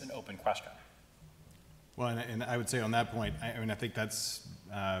remains an open question. Well, and I would say on that point, I mean, I think that's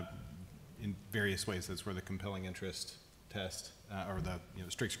in various ways, that's where the compelling interest test or the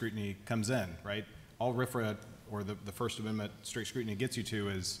strict scrutiny comes in, right? All RFRA or the First Amendment strict scrutiny gets you to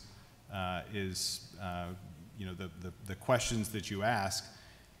is the questions that you ask,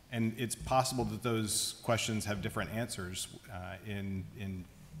 and it's possible that those questions have different answers in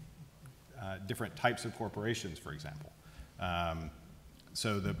different types of corporations, for example.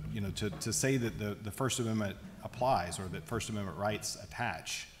 So to say that the First Amendment applies or that First Amendment rights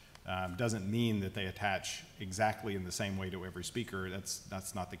attach doesn't mean that they attach exactly in the same way to every speaker.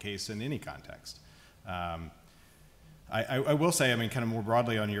 That's not the case in any context. I will say, I mean, kind of more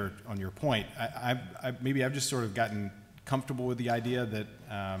broadly on your point, maybe I've just sort of gotten comfortable with the idea that,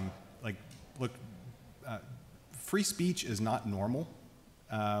 free speech is not normal.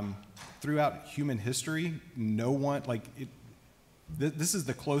 Throughout human history, no one, this is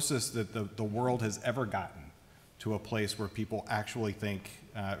the closest that the world has ever gotten to a place where people actually think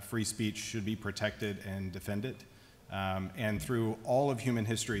free speech should be protected and defended. And through all of human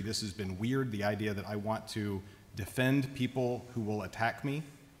history, this has been weird, the idea that I want to defend people who will attack me,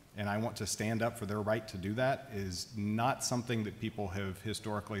 and I want to stand up for their right to do that is not something that people have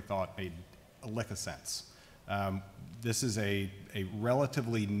historically thought made a lick of sense. This is a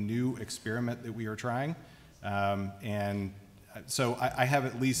relatively new experiment that we are trying, and so I have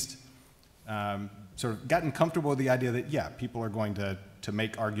at least sort of gotten comfortable with the idea that, yeah, people are going to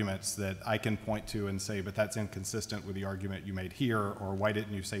make arguments that I can point to and say, but that's inconsistent with the argument you made here, or why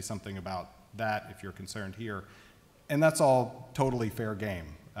didn't you say something about that if you're concerned here? And that's all totally fair game.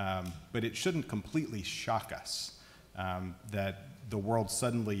 But it shouldn't completely shock us that the world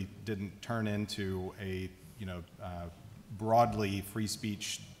suddenly didn't turn into a broadly free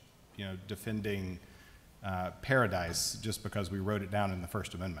speech defending paradise just because we wrote it down in the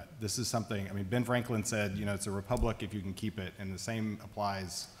First Amendment. This is something, I mean, Ben Franklin said, it's a republic if you can keep it, and the same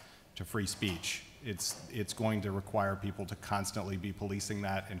applies to free speech. It's going to require people to constantly be policing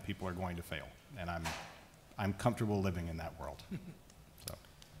that, and people are going to fail. And I'm comfortable living in that world. So.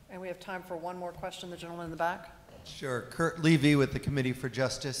 And we have time for one more question, the gentleman in the back. Sure, Kurt Levy with the Committee for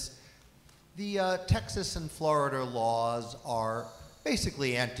Justice. The Texas and Florida laws are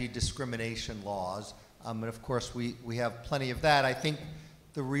basically anti-discrimination laws. And of course, we have plenty of that. I think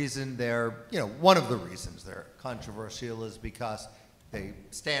the reason they're, one of the reasons they're controversial is because they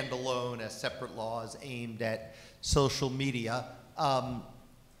stand alone as separate laws aimed at social media.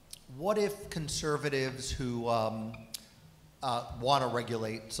 What if conservatives who want to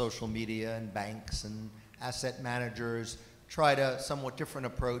regulate social media and banks and asset managers tried a somewhat different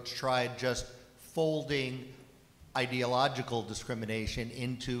approach, tried just folding ideological discrimination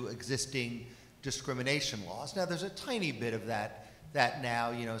into existing discrimination laws? Now, there's a tiny bit of that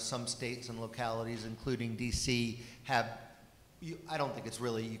now, some states and localities, including DC, have, I don't think it's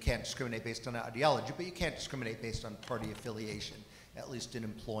really, you can't discriminate based on ideology, but you can't discriminate based on party affiliation, at least in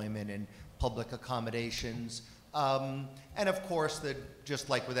employment and public accommodations. And of course, just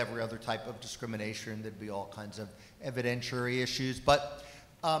like with every other type of discrimination, there'd be all kinds of evidentiary issues. But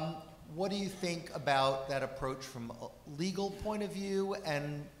what do you think about that approach from a legal point of view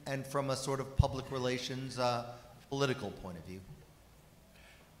and from a sort of public relations political point of view?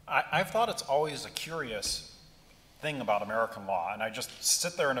 I've thought it's always a curious thing about American law, and I just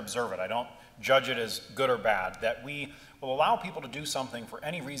sit there and observe it. I don't judge it as good or bad, that we will allow people to do something for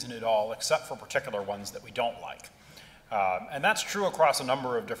any reason at all except for particular ones that we don't like. And that's true across a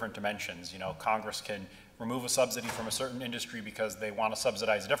number of different dimensions. Congress can remove a subsidy from a certain industry because they want to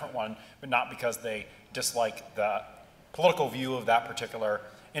subsidize a different one, but not because they dislike the political view of that particular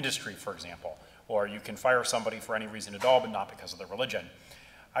industry, for example. Or you can fire somebody for any reason at all, but not because of their religion.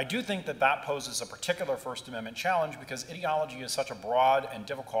 I do think that poses a particular First Amendment challenge because ideology is such a broad and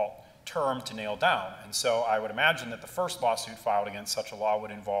difficult term to nail down. And so I would imagine that the first lawsuit filed against such a law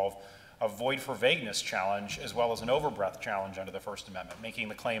would involve a void for vagueness challenge as well as an overbreadth challenge under the First Amendment, making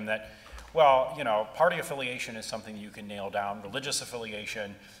the claim that, well, party affiliation is something you can nail down, religious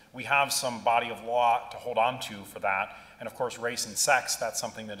affiliation, we have some body of law to hold on to for that, and of course race and sex, that's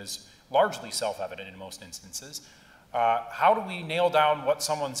something that is largely self-evident in most instances. How do we nail down what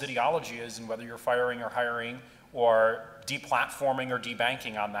someone's ideology is and whether you're firing or hiring or deplatforming or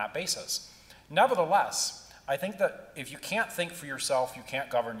debanking on that basis? Nevertheless, I think that if you can't think for yourself, you can't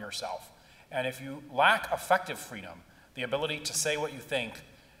govern yourself. And if you lack effective freedom, the ability to say what you think,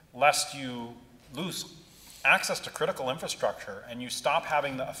 lest you lose access to critical infrastructure and you stop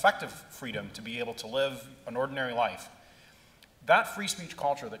having the effective freedom to be able to live an ordinary life, that free speech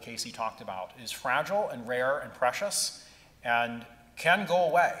culture that Casey talked about is fragile and rare and precious and can go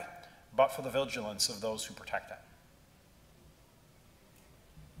away, but for the vigilance of those who protect it.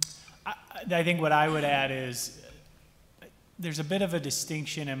 I think what I would add is there's a bit of a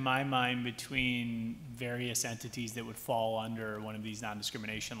distinction in my mind between various entities that would fall under one of these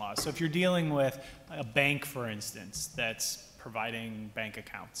non-discrimination laws. So if you're dealing with a bank, for instance, that's providing bank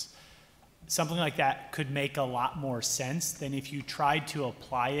accounts, something like that could make a lot more sense than if you tried to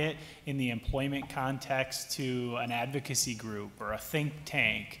apply it in the employment context to an advocacy group or a think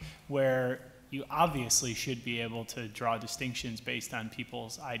tank where you obviously should be able to draw distinctions based on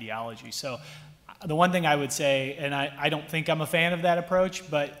people's ideology. So the one thing I would say, and I don't think I'm a fan of that approach,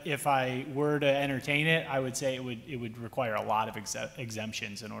 but if I were to entertain it, I would say it would require a lot of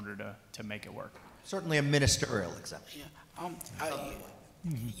exemptions in order to make it work. Certainly a ministerial exemption.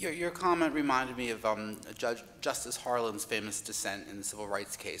 Yeah. Your comment reminded me of Justice Harlan's famous dissent in the civil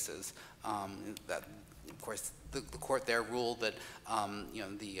rights cases. That, of course, the court there ruled that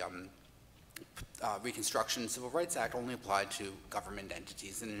the Reconstruction Civil Rights Act only applied to government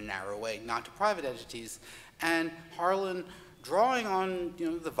entities in a narrow way, not to private entities. And Harlan, drawing on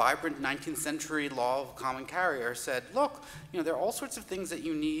the vibrant 19th century law of common carrier, said, look, there are all sorts of things that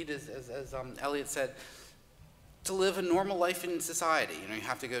you need, as Elliot said, to live a normal life in society. You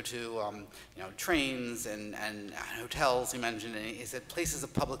have to go to trains and hotels, he mentioned, and he said places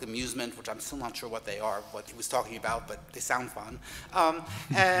of public amusement, which I'm still not sure what they are, what he was talking about, but they sound fun.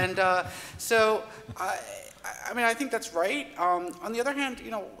 So, I think that's right. On the other hand,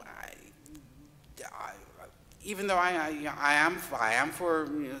 even though I am for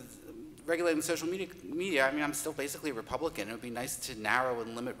regulating social media, I'm still basically a Republican. It would be nice to narrow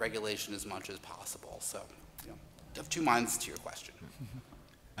and limit regulation as much as possible. So, I have two minds to your question.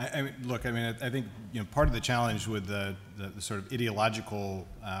 I think part of the challenge with the sort of ideological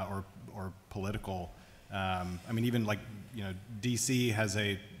or political, even like DC has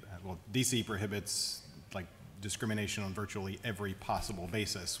DC prohibits like discrimination on virtually every possible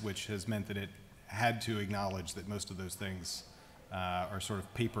basis, which has meant that it had to acknowledge that most of those things are sort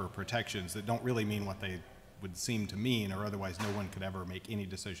of paper protections that don't really mean what they would seem to mean, or otherwise no one could ever make any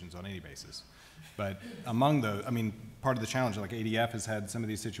decisions on any basis. But among those, part of the challenge, like ADF has had some of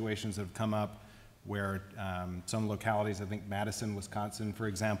these situations that have come up where some localities, I think Madison, Wisconsin, for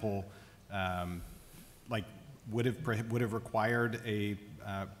example, like would have required a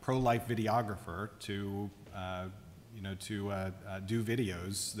pro-life videographer to do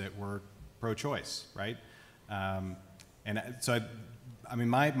videos that were pro-choice, right? And so, I mean,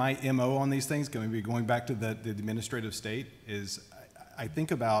 my MO on these things, going to be going back to the administrative state, is I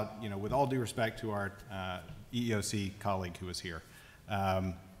think about, with all due respect to our EEOC colleague who is here,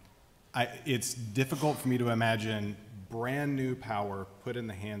 it's difficult for me to imagine brand new power put in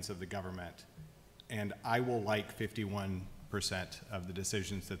the hands of the government, and I will like 51% of the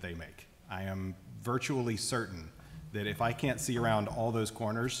decisions that they make. I am virtually certain that if I can't see around all those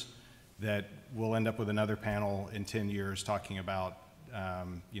corners, that we'll end up with another panel in 10 years talking about,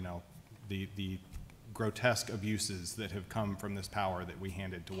 the grotesque abuses that have come from this power that we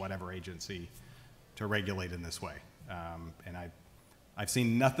handed to whatever agency to regulate in this way. And I've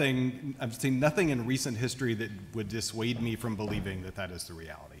seen nothing in recent history that would dissuade me from believing that that is the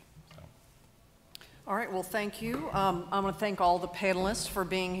reality. So. All right, well, thank you. I'm going to thank all the panelists for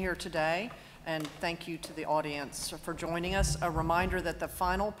being here today, and thank you to the audience for joining us. A reminder that the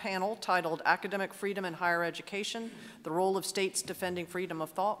final panel, titled Academic Freedom in Higher Education, the Role of States Defending Freedom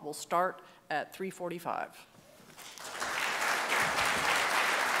of Thought, will start at 3:45.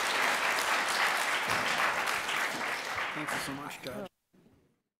 Thank you so much, Judge.